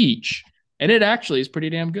the peach, and it actually is pretty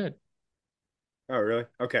damn good. Oh, really?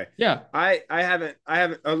 Okay. Yeah. I haven't.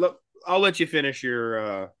 Look, I'll let you finish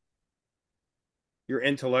your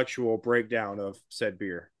intellectual breakdown of said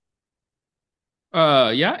beer.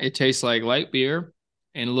 Yeah, it tastes like light beer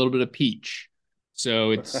and a little bit of peach.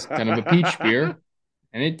 So it's kind of a peach beer,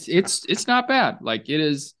 and it's not bad. Like it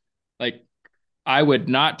is like I would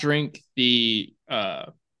not drink the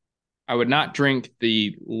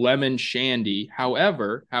lemon shandy.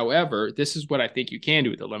 However, this is what I think you can do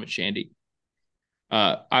with the lemon shandy.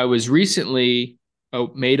 I was recently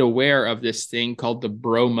made aware of this thing called the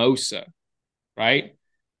bromosa, right?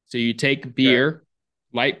 So you take beer,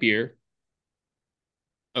 light beer,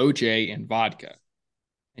 OJ, and vodka,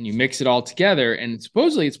 and you mix it all together, and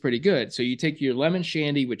supposedly it's pretty good. So you take your lemon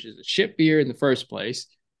shandy, which is a shit beer in the first place,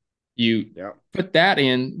 you put that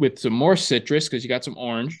in with some more citrus because you got some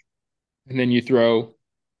orange, and then you throw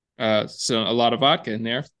a lot of vodka in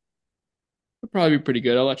there. It'll probably be pretty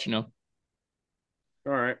good. I'll let you know.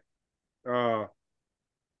 All right.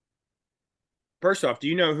 First off, do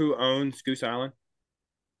you know who owns Goose Island?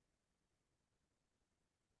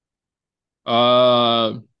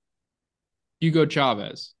 Hugo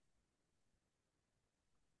Chavez.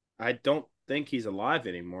 I don't think he's alive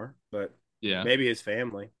anymore, but Yeah. maybe his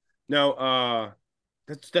family. No,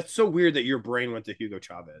 that's so weird that your brain went to Hugo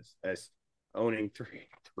Chavez as owning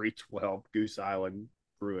 312 Goose Island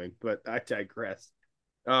Brewing, but I digress.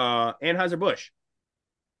 Anheuser-Busch.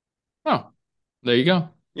 Oh, there you go.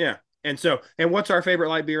 Yeah. And what's our favorite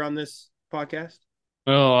light beer on this podcast?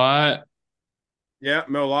 Oh, Yeah,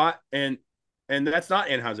 Merlot, and that's not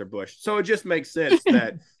Anheuser-Busch. So it just makes sense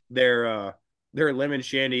that their lemon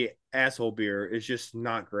shandy asshole beer is just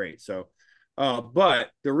not great. So, but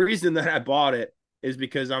the reason that I bought it is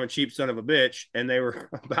because I'm a cheap son of a bitch, and they were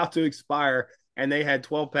about to expire, and they had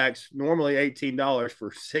 12 packs, normally $18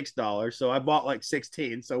 for $6. So I bought like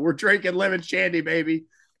 16. So we're drinking lemon shandy, baby.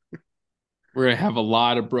 we're gonna have a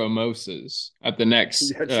lot of bromosas at the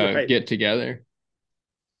next Right. get together.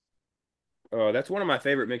 That's one of my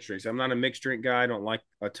favorite mixed drinks. I'm not a mixed drink guy. I don't like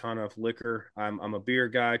a ton of liquor. I'm a beer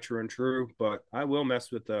guy, true and true, but I will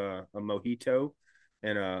mess with a mojito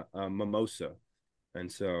and a mimosa.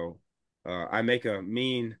 And so I make a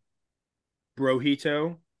mean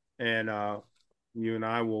brojito, and you and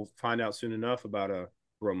I will find out soon enough about a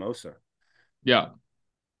bromosa. Yeah.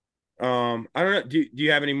 I don't know. Do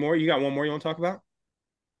you have any more? You got one more you want to talk about?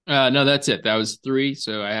 No, that's it. That was 3.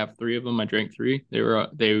 So I have 3 of them. I drank 3.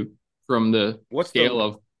 They from the scale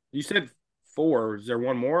of. You said 4. Is there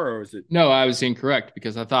one more, or is it? No, I was incorrect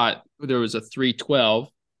because I thought there was a 312,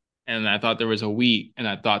 and I thought there was a wheat, and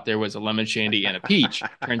I thought there was a lemon shandy and a peach.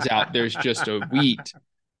 Turns out there's just a wheat,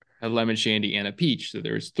 a lemon shandy, and a peach. So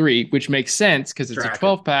there's 3, which makes sense because it's a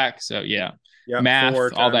 12 pack. So yeah, yep, math,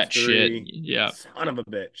 4 all that 3. shit. Yeah, son of a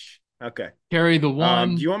bitch. Okay, carry the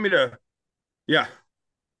one. Do you want me to? Yeah.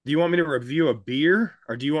 Do you want me to review a beer,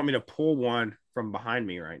 or do you want me to pull one from behind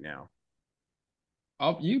me right now?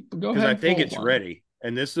 You go ahead. Because I think it's ready,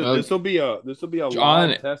 and this will be a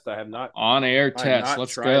live test. I have not on air test.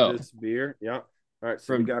 Let's go. This beer. Yeah. All right.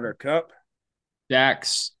 So we got our cup.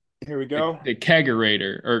 Dak's. Here we go. The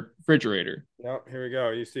kegerator or refrigerator. Yep. Here we go.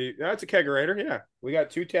 You see, that's a kegerator. Yeah. We got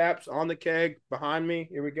 2 taps on the keg behind me.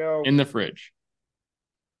 Here we go. In the fridge.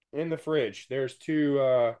 In the fridge. There's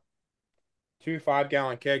 2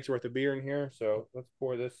 5-gallon kegs worth of beer in here. So let's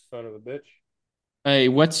pour this son of a bitch. Hey,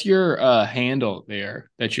 what's your handle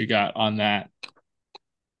there that you got on that?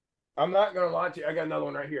 I'm not gonna lie to you. I got another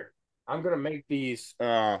one right here. I'm gonna make these.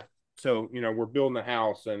 So we're building a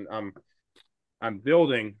house, and I'm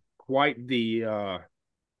building quite the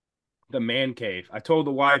man cave. I told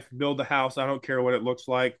the wife, build the house. I don't care what it looks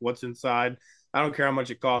like, what's inside. I don't care how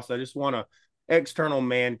much it costs. I just want a external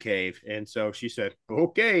man cave. And so she said,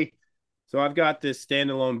 okay. So I've got this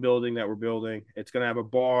standalone building that we're building. It's gonna have a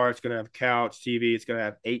bar. It's gonna have a couch, TV. It's gonna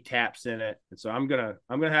have 8 taps in it. And so I'm gonna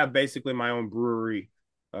have basically my own brewery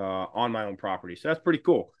on my own property. So that's pretty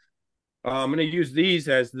cool. I'm gonna use these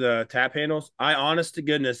as the tap handles. I, honest to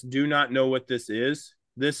goodness, do not know what this is.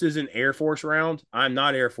 This is an Air Force round. I'm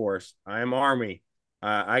not Air Force. I am Army.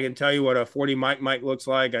 I can tell you what a 40 mic looks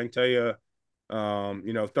like. I can tell you,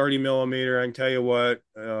 30 millimeter. I can tell you what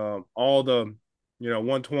all the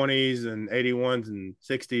 120s and 81s and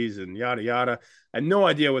 60s and yada yada. I have no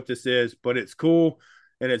idea what this is, but it's cool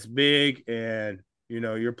and it's big, and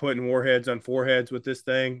you're putting warheads on foreheads with this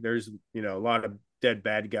thing. There's a lot of dead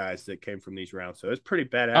bad guys that came from these rounds, so it's pretty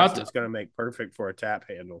badass. It's going to make perfect for a tap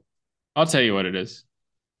handle. I'll tell you what it is,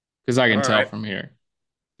 because I can tell from here.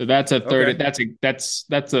 So that's a 30. Okay.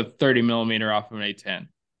 That's a 30 millimeter off of an A10.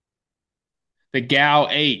 The Gao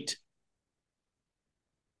 8.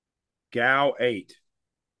 Gal 8.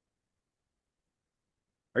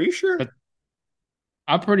 Are you sure? But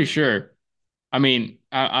I'm pretty sure. I mean,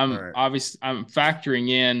 All I'm right. obviously I'm factoring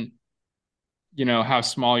in, how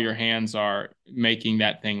small your hands are, making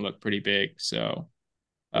that thing look pretty big. So,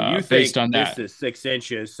 Well, you based think on this that, is 6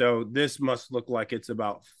 inches, so this must look like it's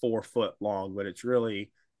about 4 foot long, but it's really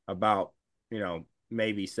about,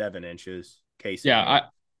 maybe 7 inches casing yeah, length.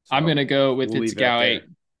 I'm So gonna go with we'll its leave that Gao there. 8.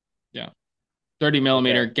 Yeah, 30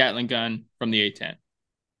 millimeter Okay. Gatling gun from the A10.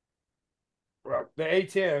 Right. The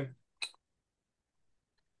A10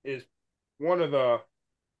 is one of the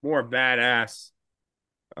more badass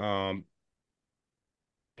um,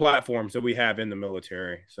 platforms that we have in the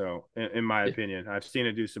military. So, in my opinion, I've seen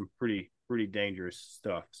it do some pretty dangerous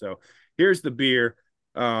stuff. So, here's the beer.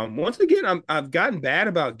 Once again, I've gotten bad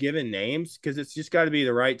about giving names because it's just got to be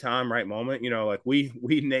the right time, right moment. Like we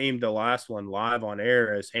named the last one live on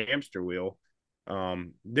air as Hamster Wheel.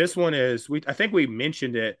 This one is I think we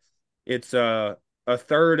mentioned it. It's a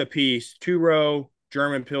third apiece, 2 row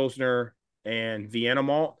German Pilsner and Vienna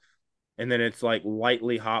malt, and then it's like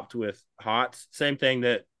lightly hopped with hops. Same thing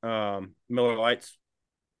that Miller Lite's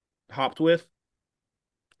hopped with.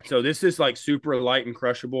 So this is like super light and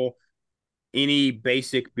crushable. Any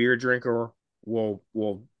basic beer drinker will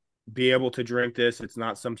be able to drink this. It's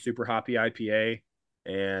not some super hoppy IPA,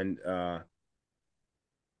 and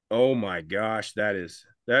oh my gosh, that is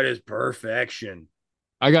perfection.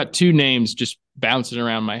 I got two names just bouncing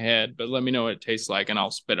around my head, but let me know what it tastes like, and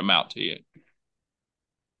I'll spit them out to you.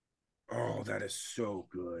 Oh, that is so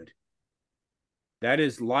good. That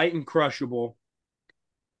is light and crushable,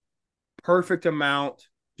 perfect amount,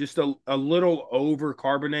 just a little over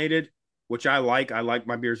carbonated, which I like. I like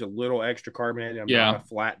my beers a little extra carbonated. I'm not a Yeah,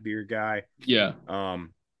 flat beer guy. yeah,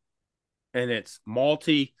 Um, and it's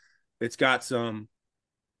malty. It's got some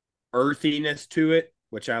earthiness to it,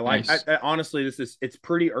 which I like. nice. Honestly, it's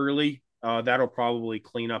pretty early. That'll probably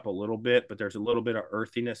clean up a little bit, but there's a little bit of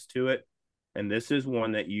earthiness to it. And this is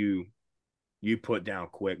one that you put down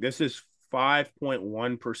quick. This is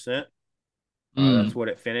 5.1%. That's Mm. what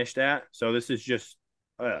it finished at. So this is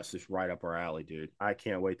right up our alley, dude. I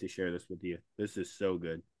can't wait to share this with you. This is so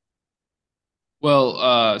good.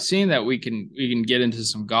 Well, seeing that we can get into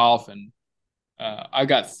some golf, and I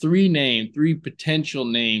got three potential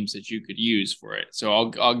names that you could use for it. So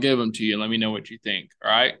I'll give them to you. Let me know what you think.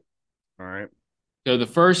 All right. All right. So the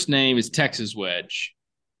first name is Texas Wedge,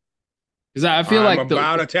 because I'm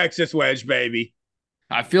about a Texas wedge, baby.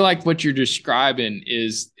 I feel like what you're describing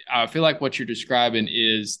is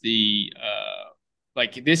the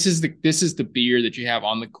like this is the beer that you have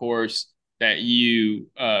on the course that me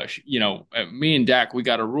and Dak, we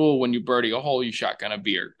got a rule: when you birdie a hole, you shotgun a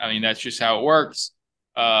beer. I mean, that's just how it works.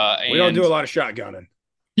 We don't do And a lot of shotgunning.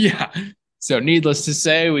 yeah, so needless to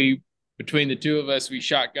say, we between the two of us, we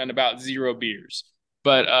shotgun about 0 beers.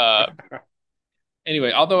 But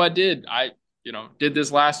anyway, although I did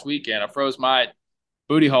this last weekend. I froze my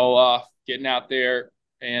booty hole off getting out there,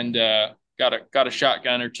 and got a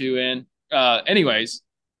shotgun or two in. Anyways,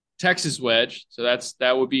 Texas Wedge. So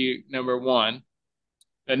that would be number one.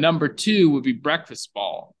 And number two would be Breakfast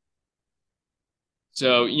Ball.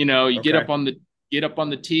 So you Okay. get up on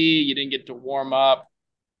the tee. You didn't get to warm up.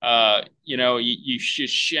 You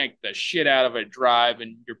just shank the shit out of a drive,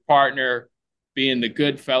 and your partner, being the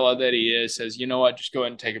good fella that he is, says, "You know what? Just go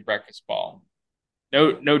ahead and take a breakfast ball.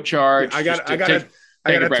 No Yeah, charge. Just I take got a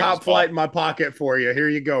a top breakfast flight ball." in my pocket for you. Here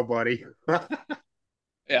you go, buddy.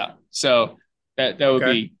 Yeah. So that would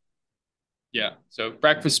Okay. be, yeah. So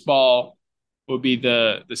breakfast ball would be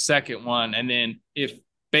the second one, and then if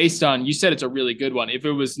based on, you said it's a really good one. If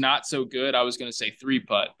it was not so good, I was going to say three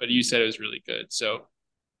putt, but you said it was really good. So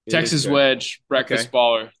It is Texas good. wedge, Okay. breakfast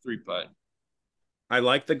ball, or three putt. I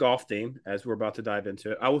like the golf theme as we're about to dive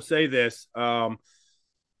into it. I will say this.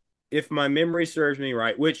 If my memory serves me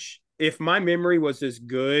right, which if my memory was as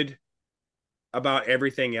good about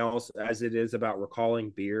everything else as it is about recalling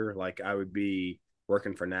beer, like I would be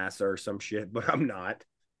working for NASA or some shit, but I'm not.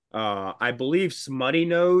 I believe Smutty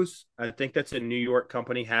Nose, I think that's a New York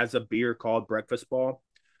company, has a beer called Breakfast Ball.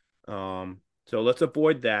 So let's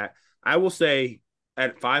avoid that. I will say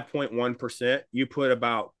at 5.1%, you put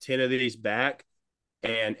about 10 of these back,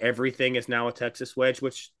 and everything is now a Texas wedge,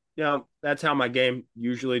 which, that's how my game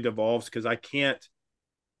usually devolves because I can't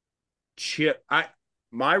chip.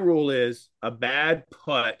 My rule is a bad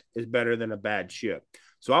putt is better than a bad chip.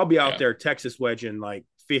 So I'll be out Yeah. there Texas wedging like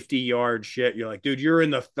 50-yard shit. You're like, dude, you're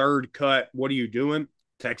in the third cut. What are you doing?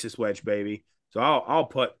 Texas wedge, baby. So I'll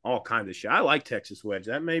put all kinds of shit. I like Texas wedge.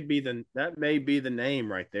 That may be the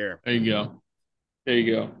name right there. There you go. There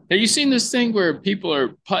you go. Have you seen this thing where people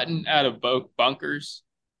are putting out of bunkers?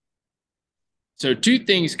 So two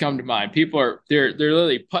things come to mind. People they're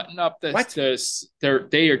literally putting up they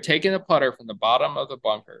are taking the putter from the bottom of the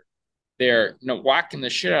bunker. They're whacking the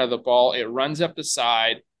shit out of the ball. It runs up the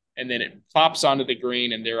side and then it plops onto the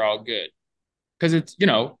green and they're all good. Because it's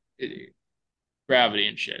gravity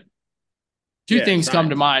and shit. Two things come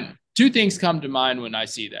to mind. Two things come to mind when I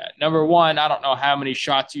see that. Number one, I don't know how many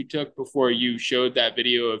shots you took before you showed that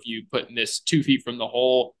video of you putting this 2 feet from the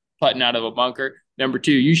hole, putting out of a bunker. Number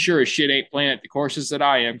two, you sure as shit ain't playing at the courses that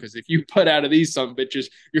I am, because if you put out of these some bitches,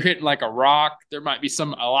 you're hitting like a rock. There might be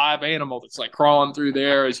some alive animal that's like crawling through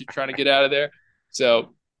there as you're trying to get out of there.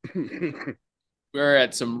 So we're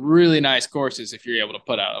at some really nice courses if you're able to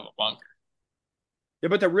put out of a bunker. Yeah,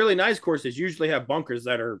 but the really nice courses usually have bunkers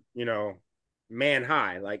that are, man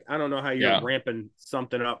high. Like, I don't know how you're ramping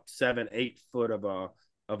something up 7-8 foot of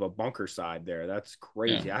a bunker side there. That's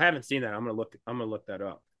crazy. Yeah. I haven't seen that. I'm gonna look that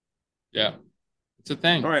up. Yeah, it's a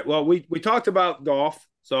thing. All right. Well, we talked about golf,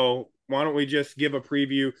 so why don't we just give a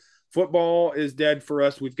preview? Football is dead for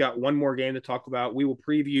us. We've got one more game to talk about. We will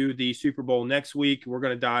preview the Super Bowl next week. We're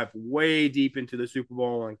going to dive way deep into the Super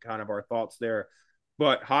Bowl and kind of our thoughts there.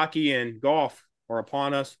 But hockey and golf are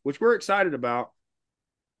upon us, which we're excited about.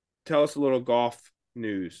 Tell us a little golf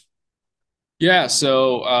news. Yeah,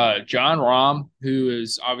 so John Rahm, who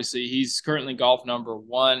is obviously he's currently golf number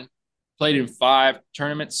 1, played in 5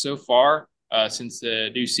 tournaments so far since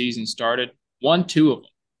the new season started. Won 2 of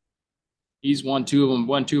them. He's won 2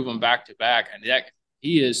 of them back to back, and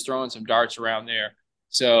he is throwing some darts around there.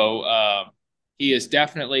 So he is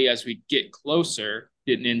definitely, as we get closer,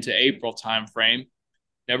 getting into April timeframe.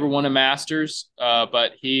 Never won a Masters,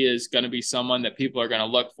 but he is going to be someone that people are going to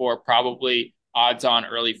look for. Probably odds on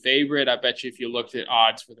early favorite. I bet you if you looked at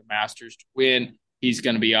odds for the Masters to win, he's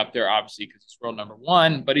going to be up there, obviously, because he's world number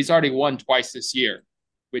 1. But he's already won twice this year,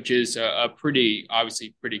 which is a pretty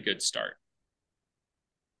good start.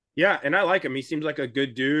 Yeah, and I like him. He seems like a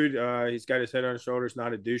good dude. He's got his head on his shoulders,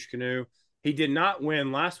 not a douche canoe. He did not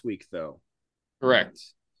win last week, though. Correct.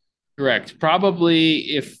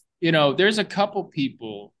 Probably if there's a couple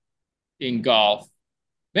people in golf,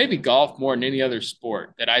 maybe golf more than any other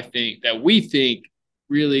sport, that we think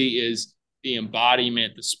really is the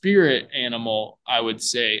embodiment, the spirit animal, I would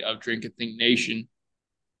say, of Drink and Think Nation.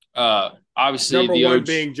 Obviously, number the 1 OG,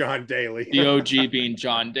 being John Daly. The OG being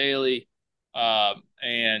John Daly.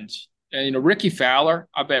 And Ricky Fowler,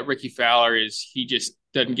 I bet Ricky Fowler he just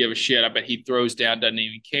doesn't give a shit. I bet he throws down, doesn't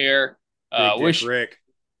even care. Big Dick Rick.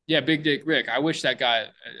 Yeah, Big Dick Rick. I wish that guy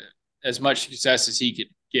as much success as he could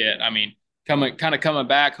get. I mean, coming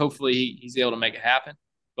back, hopefully he's able to make it happen.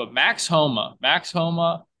 But Max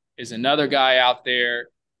Homa is another guy out there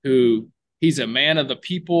who he's a man of the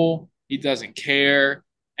people. He doesn't care.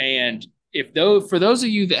 And for those of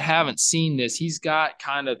you that haven't seen this, he's got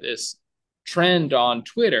kind of this trend on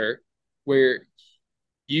Twitter where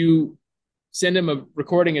you send him a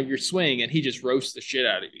recording of your swing and he just roasts the shit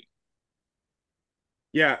out of you.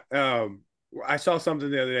 Yeah, I saw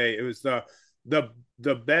something the other day. It was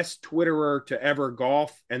the best Twitterer to ever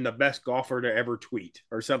golf and the best golfer to ever tweet,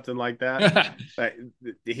 or something like that.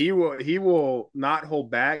 He will not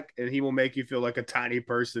hold back, and he will make you feel like a tiny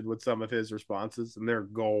person with some of his responses, and they're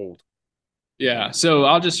gold. Yeah, so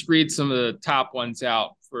I'll just read some of the top ones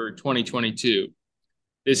out for 2022.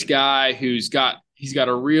 This guy he's got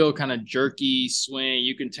a real kind of jerky swing.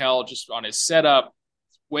 You can tell just on his setup,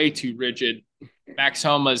 it's way too rigid. Max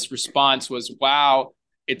Homa's response was, "Wow,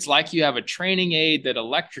 it's like you have a training aid that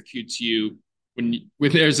electrocutes you when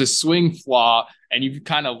there's a swing flaw, and you've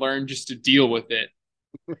kind of learned just to deal with it."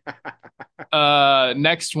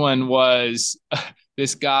 Next one was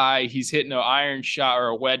this guy. He's hitting an iron shot or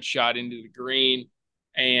a wedge shot into the green,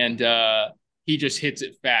 and he just hits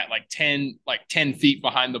it fat, like 10 feet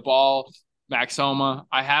behind the ball. Max Homa,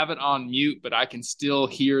 I have it on mute, but I can still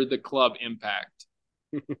hear the club impact.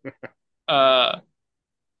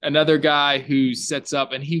 Another guy who sets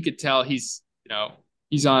up, and he could tell he's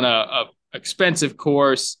on a expensive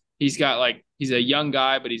course. He's a young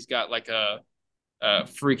guy, but he's got like a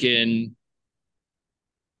freaking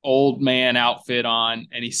old man outfit on.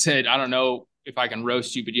 And he said, "I don't know if I can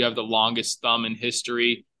roast you, but you have the longest thumb in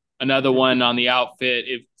history." Another one on the outfit.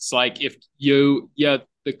 It's like if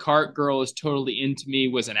the cart girl is totally into me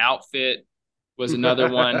was an outfit, was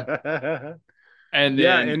another one. And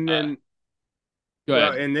then go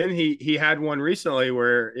ahead. And then he had one recently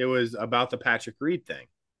where it was about the Patrick Reed thing,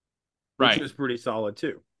 which was pretty solid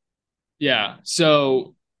too. Yeah.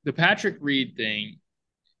 So the Patrick Reed thing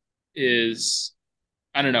is,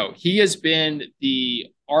 I don't know. He has been the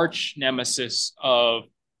arch nemesis of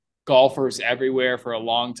golfers everywhere for a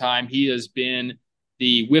long time. He has been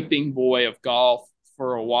the whipping boy of golf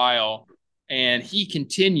for a while. And he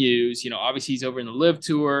continues, obviously he's over in the Live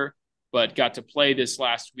Tour, but got to play this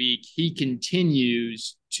last week. He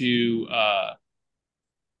continues to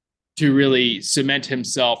really cement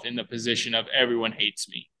himself in the position of everyone hates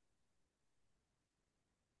me.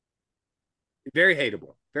 Very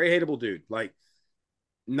hateable dude. Like,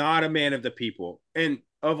 not a man of the people. And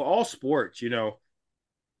of all sports,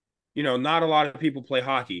 not a lot of people play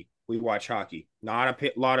hockey. We watch hockey. Not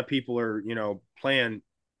a lot of people are, playing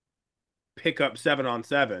pickup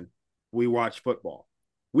 7-on-7. We watch football.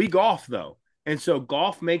 We golf though. And so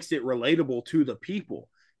golf makes it relatable to the people.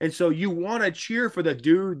 And so you want to cheer for the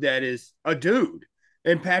dude that is a dude.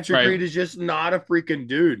 And Patrick Reed is just not a freaking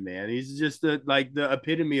dude, man. He's just the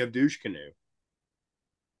epitome of douche canoe.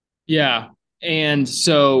 Yeah. And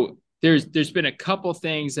so there's been a couple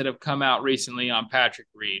things that have come out recently on Patrick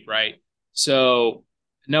Reed, right? So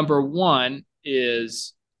number one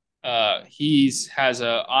is he's has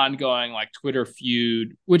a ongoing like Twitter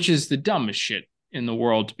feud, which is the dumbest shit in the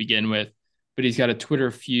world to begin with. But he's got a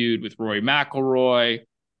Twitter feud with Rory McIlroy.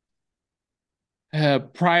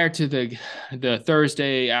 Prior to the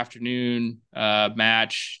Thursday afternoon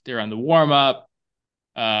match, they're on the warm up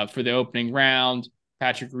for the opening round.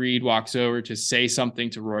 Patrick Reed walks over to say something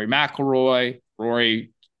to Rory McIlroy.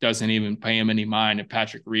 Rory doesn't even pay him any mind, and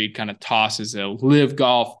Patrick Reed kind of tosses a live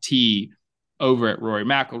golf tee over at Rory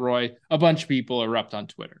McIlroy. A bunch of people erupt on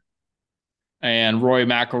Twitter. And Rory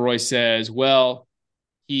McIlroy says, well,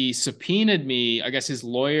 he subpoenaed me. I guess his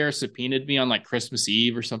lawyer subpoenaed me on like Christmas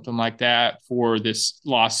Eve or something like that for this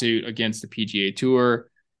lawsuit against the PGA Tour.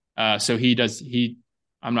 So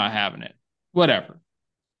I'm not having it. Whatever.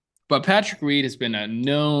 But Patrick Reed has been a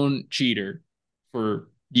known cheater for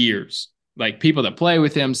years. Like, people that play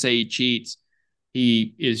with him say he cheats.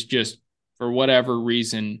 He is just, for whatever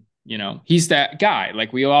reason, he's that guy.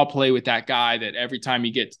 Like, we all play with that guy that every time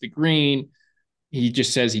you get to the green, he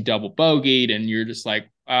just says he double bogeyed, and you're just like,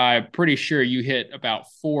 I'm pretty sure you hit about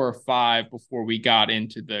 4 or 5 before we got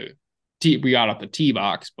into we got off the tee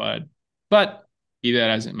box, bud. But be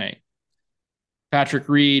that as it may, Patrick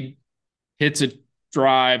Reed hits a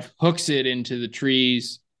drive, hooks it into the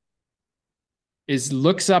trees,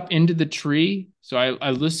 looks up into the tree. So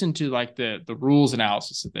I listened to like the rules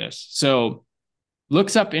analysis of this. So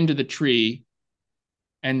looks up into the tree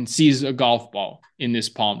and sees a golf ball in this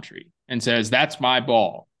palm tree and says, that's my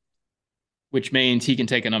ball, which means he can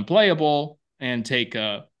take an unplayable and take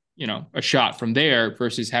a shot from there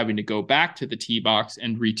versus having to go back to the tee box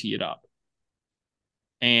and re-tee it up.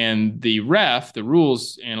 And the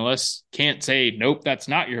rules analyst can't say, nope, that's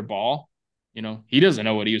not your ball. He doesn't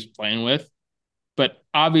know what he was playing with. But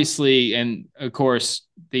obviously, and of course,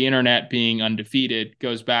 the internet being undefeated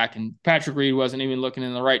goes back, and Patrick Reed wasn't even looking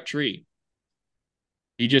in the right tree.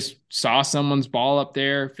 He just saw someone's ball up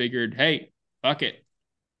there, figured, hey, fuck it.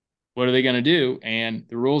 What are they going to do? And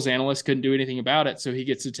the rules analyst couldn't do anything about it. So he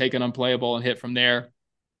gets to take an unplayable and hit from there.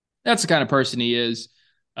 That's the kind of person he is.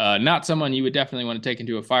 Not someone you would definitely want to take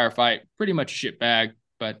into a firefight. Pretty much a shit bag,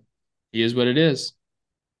 but he is what it is.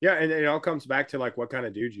 Yeah, and it all comes back to like what kind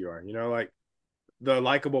of dude you are. Like the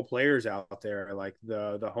likable players out there, like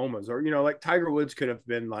the homos, or like Tiger Woods could have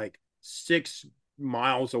been like 6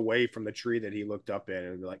 miles away from the tree that he looked up in,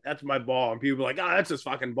 and be like, "That's my ball," and people are like, "Oh, that's his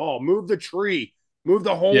fucking ball. Move the tree, move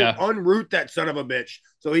the hole, unroot that son of a bitch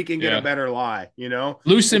so he can get a better lie."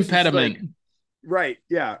 Loose impediment. Like, right.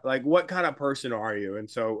 Yeah. Like, what kind of person are you? And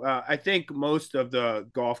so I think most of the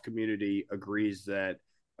golf community agrees that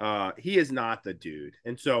he is not the dude.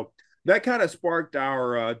 And so that kind of sparked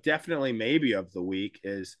our definitely maybe of the week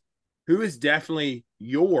is who is definitely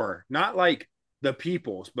not like the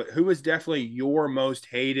people's, but who is definitely your most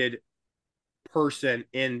hated person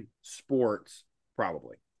in sports,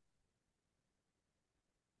 probably.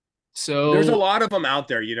 So there's a lot of them out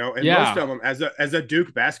there, and most of them, as a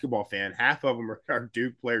Duke basketball fan, half of them are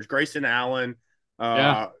Duke players. Grayson Allen,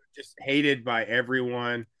 just hated by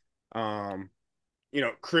everyone.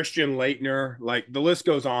 Christian Laettner, like the list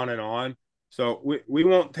goes on and on. So we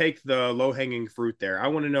won't take the low hanging fruit there. I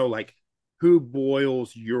want to know, like, who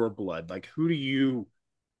boils your blood? Like, who do you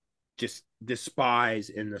just despise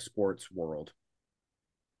in the sports world?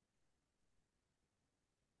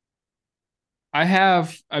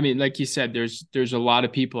 Like you said, there's a lot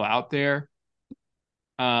of people out there.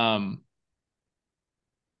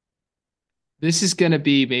 This is going to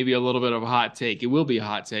be maybe a little bit of a hot take. It will be a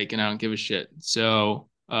hot take, and I don't give a shit. So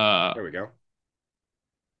there we go.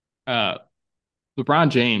 Uh, LeBron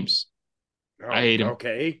James. I Oh, hate him.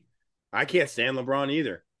 okay. I can't stand LeBron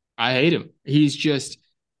either. I hate him. He's just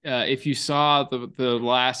if you saw the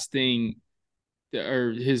last thing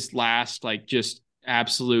or his last like just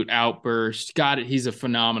absolute outburst, got it. He's a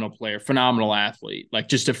phenomenal player, phenomenal athlete, like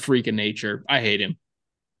just a freak of nature. I hate him.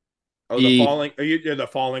 Oh, the He falling. You're the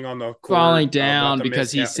falling on the falling court about down the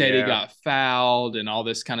because he miscount. said he Yeah. got fouled and all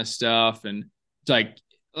this kind of stuff and like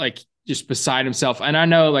like just beside himself. And I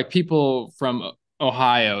know like people from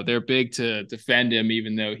Ohio, they're big to defend him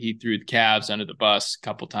even though he threw the Cavs under the bus a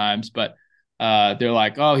couple times, but they're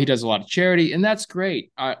like, oh, he does a lot of charity, and that's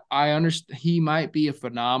great. I understand he might be a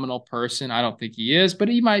phenomenal person. I don't think he is, but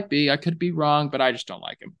he might be. I could be wrong, but I just don't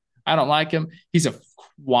like him. I don't like him. He's a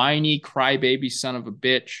whiny crybaby son of a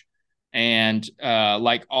bitch, and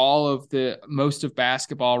like all of the most of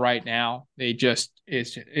basketball right now, they just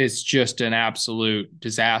it's just an absolute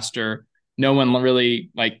disaster. No one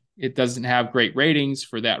really like it doesn't have great ratings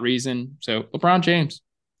for that reason. So LeBron James,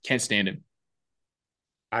 can't stand him.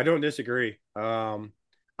 I don't disagree.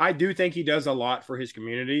 I do think he does a lot for his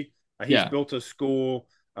community. He's Yeah, built a school.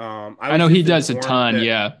 I I was know he just does a informed ton.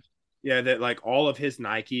 that Yeah, that like all of his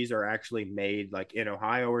Nikes are actually made like in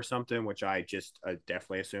Ohio or something, which I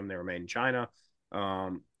definitely assumed they were made in China.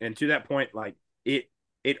 And to that point, like it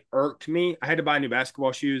irked me. I had to buy new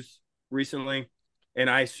basketball shoes recently, and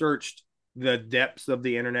I searched the depths of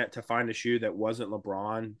the internet to find a shoe that wasn't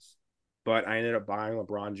LeBron's, but I ended up buying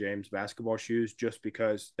LeBron James basketball shoes just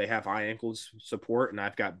because they have high ankles support, and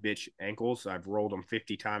I've got bitch ankles. I've rolled them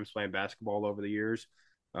 50 times playing basketball over the years.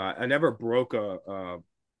 I never broke a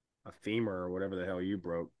femur or whatever the hell you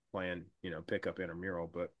broke playing, pickup intramural,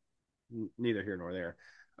 but neither here nor there.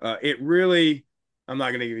 It really, I'm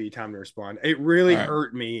not going to give you time to respond. It really all right.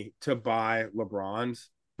 hurt me to buy LeBron's,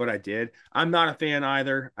 but I did. I'm not a fan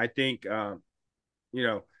either. I think,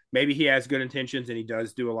 maybe he has good intentions and he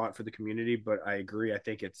does do a lot for the community, but I agree. I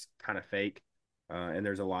think it's kind of fake. And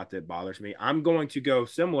there's a lot that bothers me. I'm going to go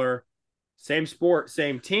similar, same sport,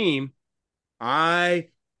 same team. I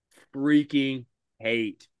freaking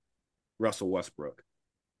hate Russell Westbrook.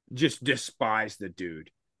 Just despise the dude.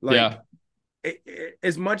 Like, Yeah,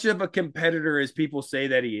 as much of a competitor as people say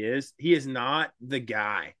that he is not the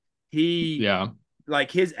guy. He yeah,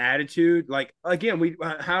 like his attitude. Like again, we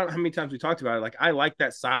how many times we talked about it. Like I like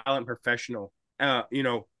that silent professional.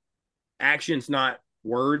 Actions not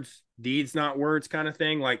words, deeds not words, kind of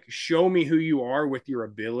thing. Like show me who you are with your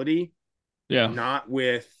ability, yeah. not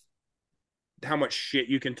with how much shit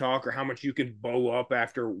you can talk or how much you can bow up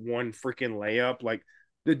after one freaking layup. Like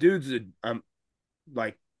the dude's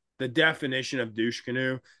like the definition of douche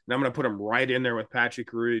canoe, and I'm going to put him right in there with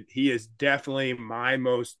Patrick Reed. He is definitely my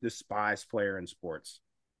most despised player in sports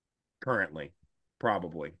currently,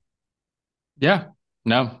 probably. Yeah,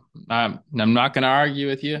 no, I'm not going to argue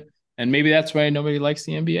with you. And maybe that's why nobody likes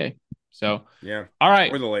the NBA. So, Yeah, all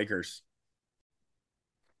right. or the Lakers.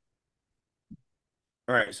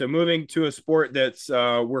 All right, so moving to a sport that's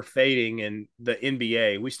we're fading in the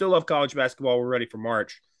NBA. We still love college basketball. We're ready for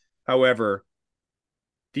March. However,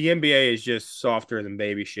 the NBA is just softer than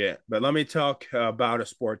baby shit. But let me talk about a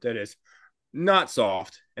sport that is not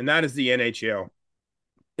soft, and that is the NHL.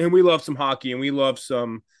 And we love some hockey, and we love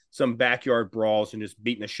some backyard brawls and just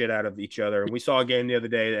beating the shit out of each other. And we saw a game the other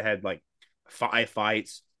day that had like 5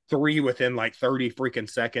 fights, 3 within like 30 freaking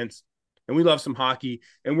seconds. And we love some hockey,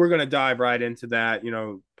 and we're gonna dive right into that,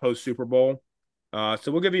 post Super Bowl. So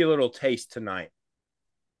we'll give you a little taste tonight.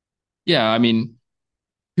 Yeah, I mean,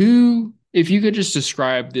 who, if you could just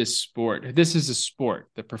describe this sport, this is a sport,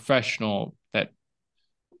 the professional that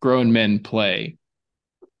grown men play,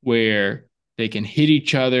 where they can hit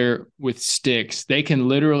each other with sticks. They can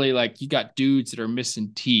literally, like, you got dudes that are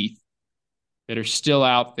missing teeth that are still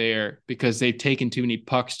out there because they've taken too many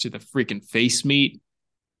pucks to the freaking face meat.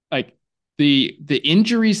 Like, the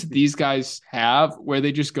injuries that these guys have where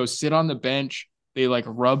they just go sit on the bench, they like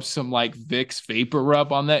rub some like Vicks vapor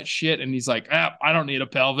rub on that shit, and he's like, I don't need a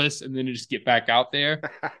pelvis, and then you just get back out there.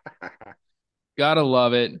 Gotta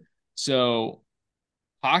love it. So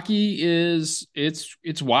hockey is it's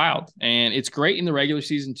wild, and it's great in the regular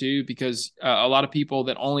season too, because a lot of people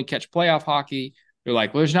that only catch playoff hockey, they're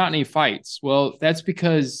like, well, there's not any fights. Well, that's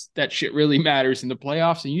because that shit really matters in the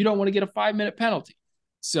playoffs, and you don't want to get a 5-minute penalty.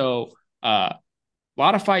 So a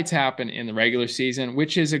lot of fights happen in the regular season,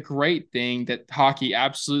 which is a great thing that hockey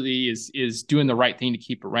absolutely is doing the right thing to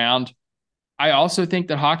keep around. I also think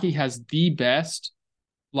that hockey has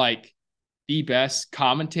like the best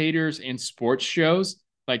commentators and sports shows.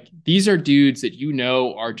 Like these are dudes that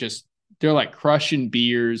are just they're like crushing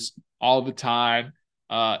beers all the time.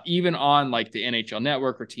 even on like the NHL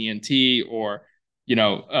Network or TNT or,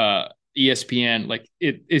 ESPN. Like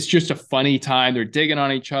it's just a funny time. They're digging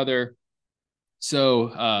on each other.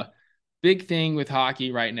 So big thing with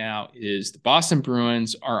hockey right now is the Boston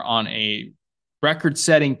Bruins are on a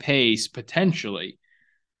record-setting pace potentially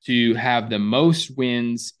to have the most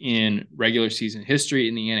wins in regular season history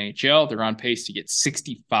in the NHL. They're on pace to get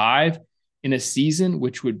 65 in a season,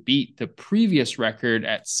 which would beat the previous record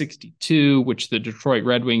at 62, which the Detroit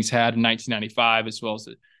Red Wings had in 1995, as well as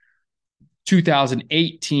the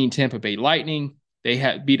 2018 Tampa Bay Lightning. They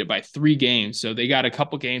had beat it by 3 games, so they got a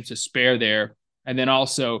couple games to spare there. And then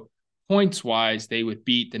also points-wise, they would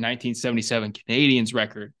beat the 1977 Canadiens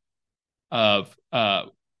record of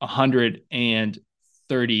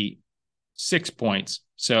 136 points.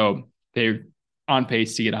 So they're on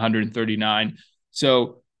pace to get 139.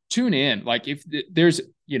 So tune in. Like if there's,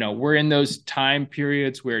 we're in those time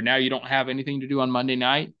periods where now you don't have anything to do on Monday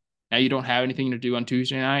night. Now you don't have anything to do on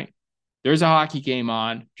Tuesday night. There's a hockey game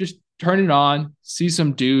on. Just turn it on. See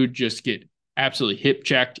some dude just get absolutely hip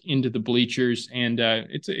checked into the bleachers, and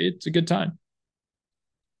it's a good time.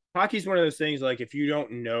 Hockey's one of those things, like if you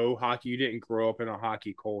don't know hockey, you didn't grow up in a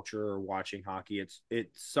hockey culture or watching hockey, it's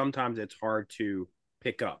sometimes it's hard to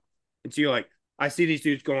pick up. And so you're like, I see these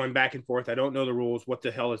dudes going back and forth. I don't know the rules. What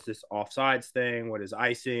the hell is this offsides thing? What is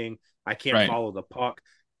icing? I can't follow the puck.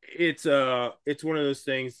 It's one of those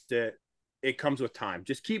things that it comes with time.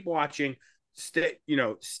 Just keep watching,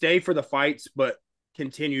 stay for the fights, but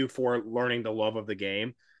continue for learning the love of the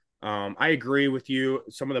game. I agree with you.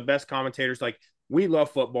 Some of the best commentators, like, we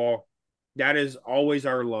love football. That is always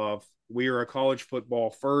our love. We are a college football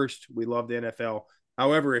first. We love the NFL.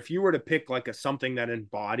 However, if you were to pick like something that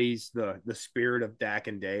embodies the spirit of Dak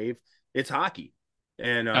and Dave, it's hockey.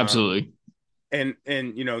 And absolutely. And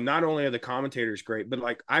not only are the commentators great, but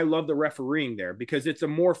like I love the refereeing there because it's a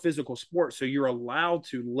more physical sport. So you're allowed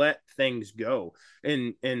to let things go.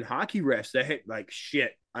 And hockey refs, they hit like,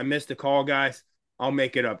 shit, I missed the call, guys. I'll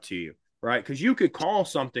make it up to you. Right? Because you could call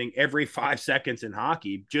something every 5 seconds in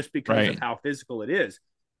hockey just because of how physical it is.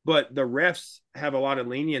 But the refs have a lot of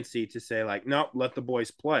leniency to say, like, nope, let the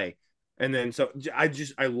boys play. And then so I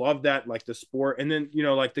love that, like the sport. And then,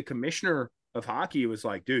 like the commissioner of hockey was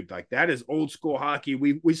like, dude, like that is old school hockey.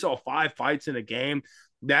 We saw 5 fights in a game.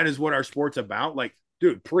 That is what our sport's about. Like,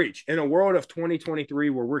 dude, preach. In a world of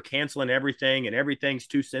 2023 where we're canceling everything and everything's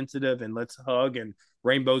too sensitive and let's hug and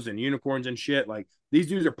rainbows and unicorns and shit, like these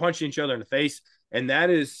dudes are punching each other in the face, and that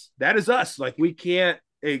is us. Like we can't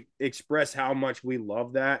express how much we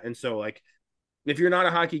love that. And so like if you're not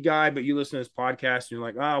a hockey guy but you listen to this podcast and you're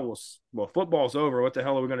like, well football's over, what the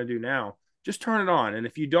hell are we going to do now? Just turn it on, and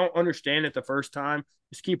if you don't understand it the first time,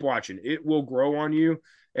 just keep watching. It will grow on you,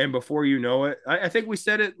 and before you know it, I think we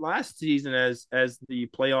said it last season as the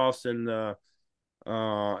playoffs and the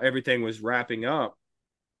everything was wrapping up,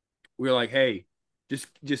 we were like, hey,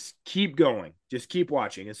 just keep going. Just keep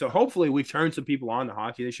watching. And so hopefully we've turned some people on to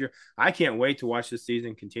hockey this year. I can't wait to watch this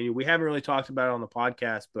season continue. We haven't really talked about it on the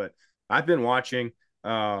podcast, but I've been watching.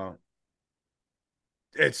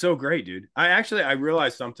 It's so great, dude. I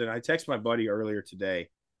realized something. I texted my buddy earlier today.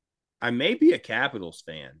 I may be a Capitals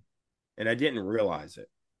fan, and I didn't realize it.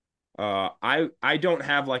 I don't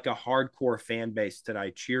have like a hardcore fan base that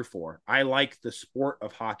I cheer for. I like the sport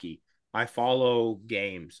of hockey. I follow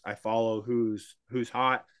games. I follow who's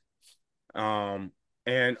hot. And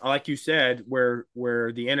like you said, where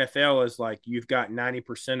the NFL is like, you've got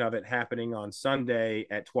 90% of it happening on Sunday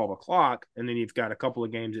at 12 o'clock. And then you've got a couple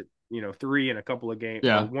of games at, 3 and a couple of games,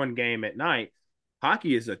 one game at night.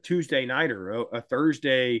 Hockey is a Tuesday night or a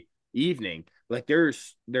Thursday evening. Like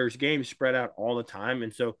there's games spread out all the time.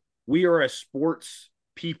 And so we are a sports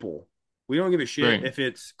people. We don't give a shit if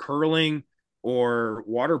it's curling or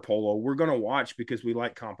water polo. We're going to watch because we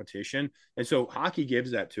like competition. And so hockey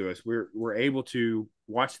gives that to us. We're able to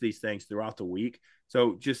watch these things throughout the week.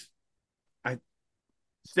 So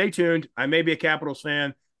stay tuned. I may be a Capitals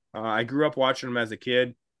fan. I grew up watching them as a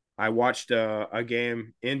kid. I watched a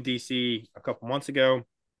game in DC a couple months ago.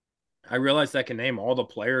 I realized I can name all the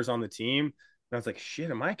players on the team. And I was like,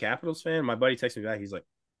 shit, am I a Capitals fan? My buddy texted me back. He's like,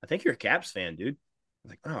 I think you're a Caps fan, dude. I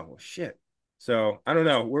was like, oh, well, shit. So I don't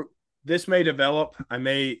know. This may develop. I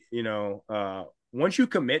may, once you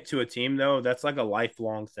commit to a team, though, that's like a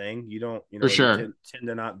lifelong thing. You don't, for sure, tend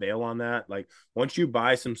to not bail on that. Like once you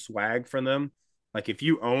buy some swag from them, like if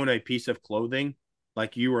you own a piece of clothing,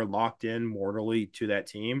 like you are locked in mortally to that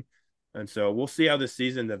team. And so we'll see how this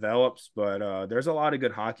season develops, but there's a lot of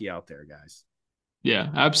good hockey out there, guys. Yeah,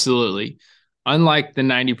 absolutely. Unlike the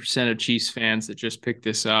 90% of Chiefs fans that just picked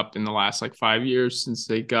this up in the last 5 years since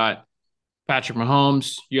they got Patrick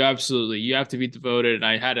Mahomes, you have to be devoted. And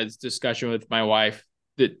I had a discussion with my wife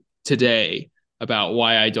today about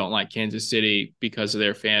why I don't like Kansas City because of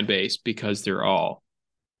their fan base, because they're all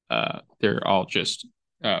just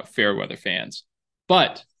fair weather fans.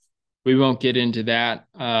 But we won't get into that.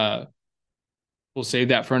 We'll save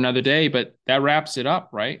that for another day, but that wraps it up,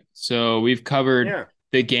 right? So we've covered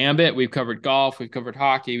the gambit, we've covered golf, we've covered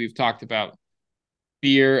hockey, we've talked about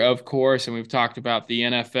beer, of course, and we've talked about the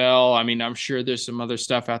NFL. I mean, I'm sure there's some other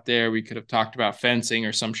stuff out there. We could have talked about fencing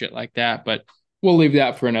or some shit like that, but we'll leave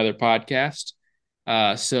that for another podcast.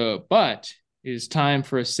 But it is time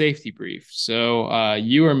for a safety brief. So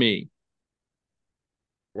you or me?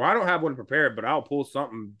 Well, I don't have one prepared, but I'll pull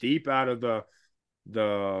something deep out of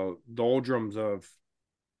the doldrums of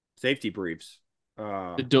safety briefs.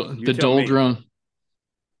 The doldrum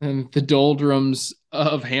and the doldrums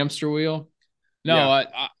of hamster wheel. No,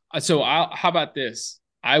 yeah. How about this?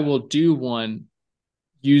 I will do one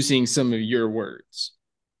using some of your words.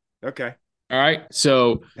 Okay. All right.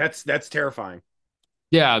 So that's terrifying.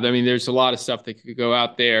 Yeah, I mean, there's a lot of stuff that could go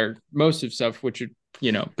out there. Most of stuff which would,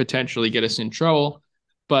 potentially get us in trouble.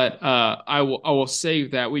 But I will say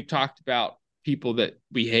that we talked about people that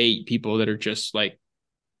we hate, people that are just like,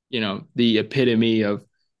 the epitome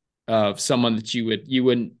of someone that you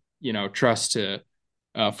wouldn't, trust to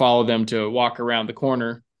follow them to walk around the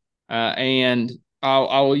corner. And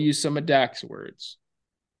I will use some of Dak's words.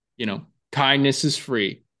 Kindness is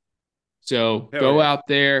free. So go out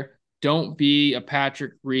there. Don't be a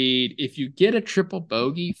Patrick Reed. If you get a triple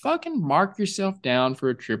bogey, fucking mark yourself down for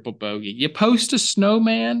a triple bogey. You post a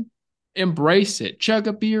snowman, embrace it. Chug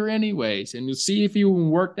a beer anyways, and you'll see if you can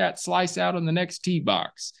work that slice out on the next tee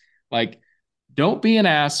box. Like, don't be an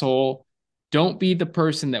asshole. Don't be the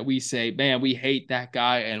person that we say, man, we hate that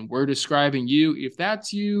guy, and we're describing you. If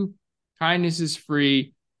that's you, kindness is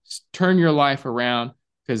free. Turn your life around,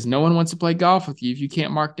 because no one wants to play golf with you if you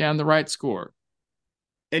can't mark down the right score.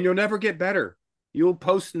 And you'll never get better. You'll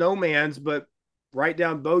post snowmans, but write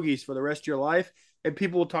down bogeys for the rest of your life, and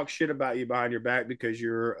people will talk shit about you behind your back because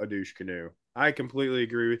you're a douche canoe. I completely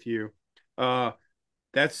agree with you.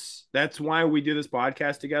 That's why we do this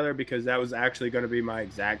podcast together, because that was actually going to be my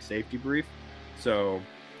exact safety brief. So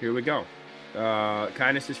here we go.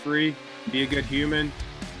 Kindness is free. Be a good human.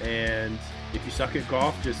 And if you suck at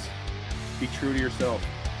golf, just be true to yourself.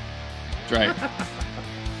 That's right.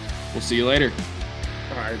 We'll see you later.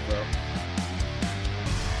 All right, bro.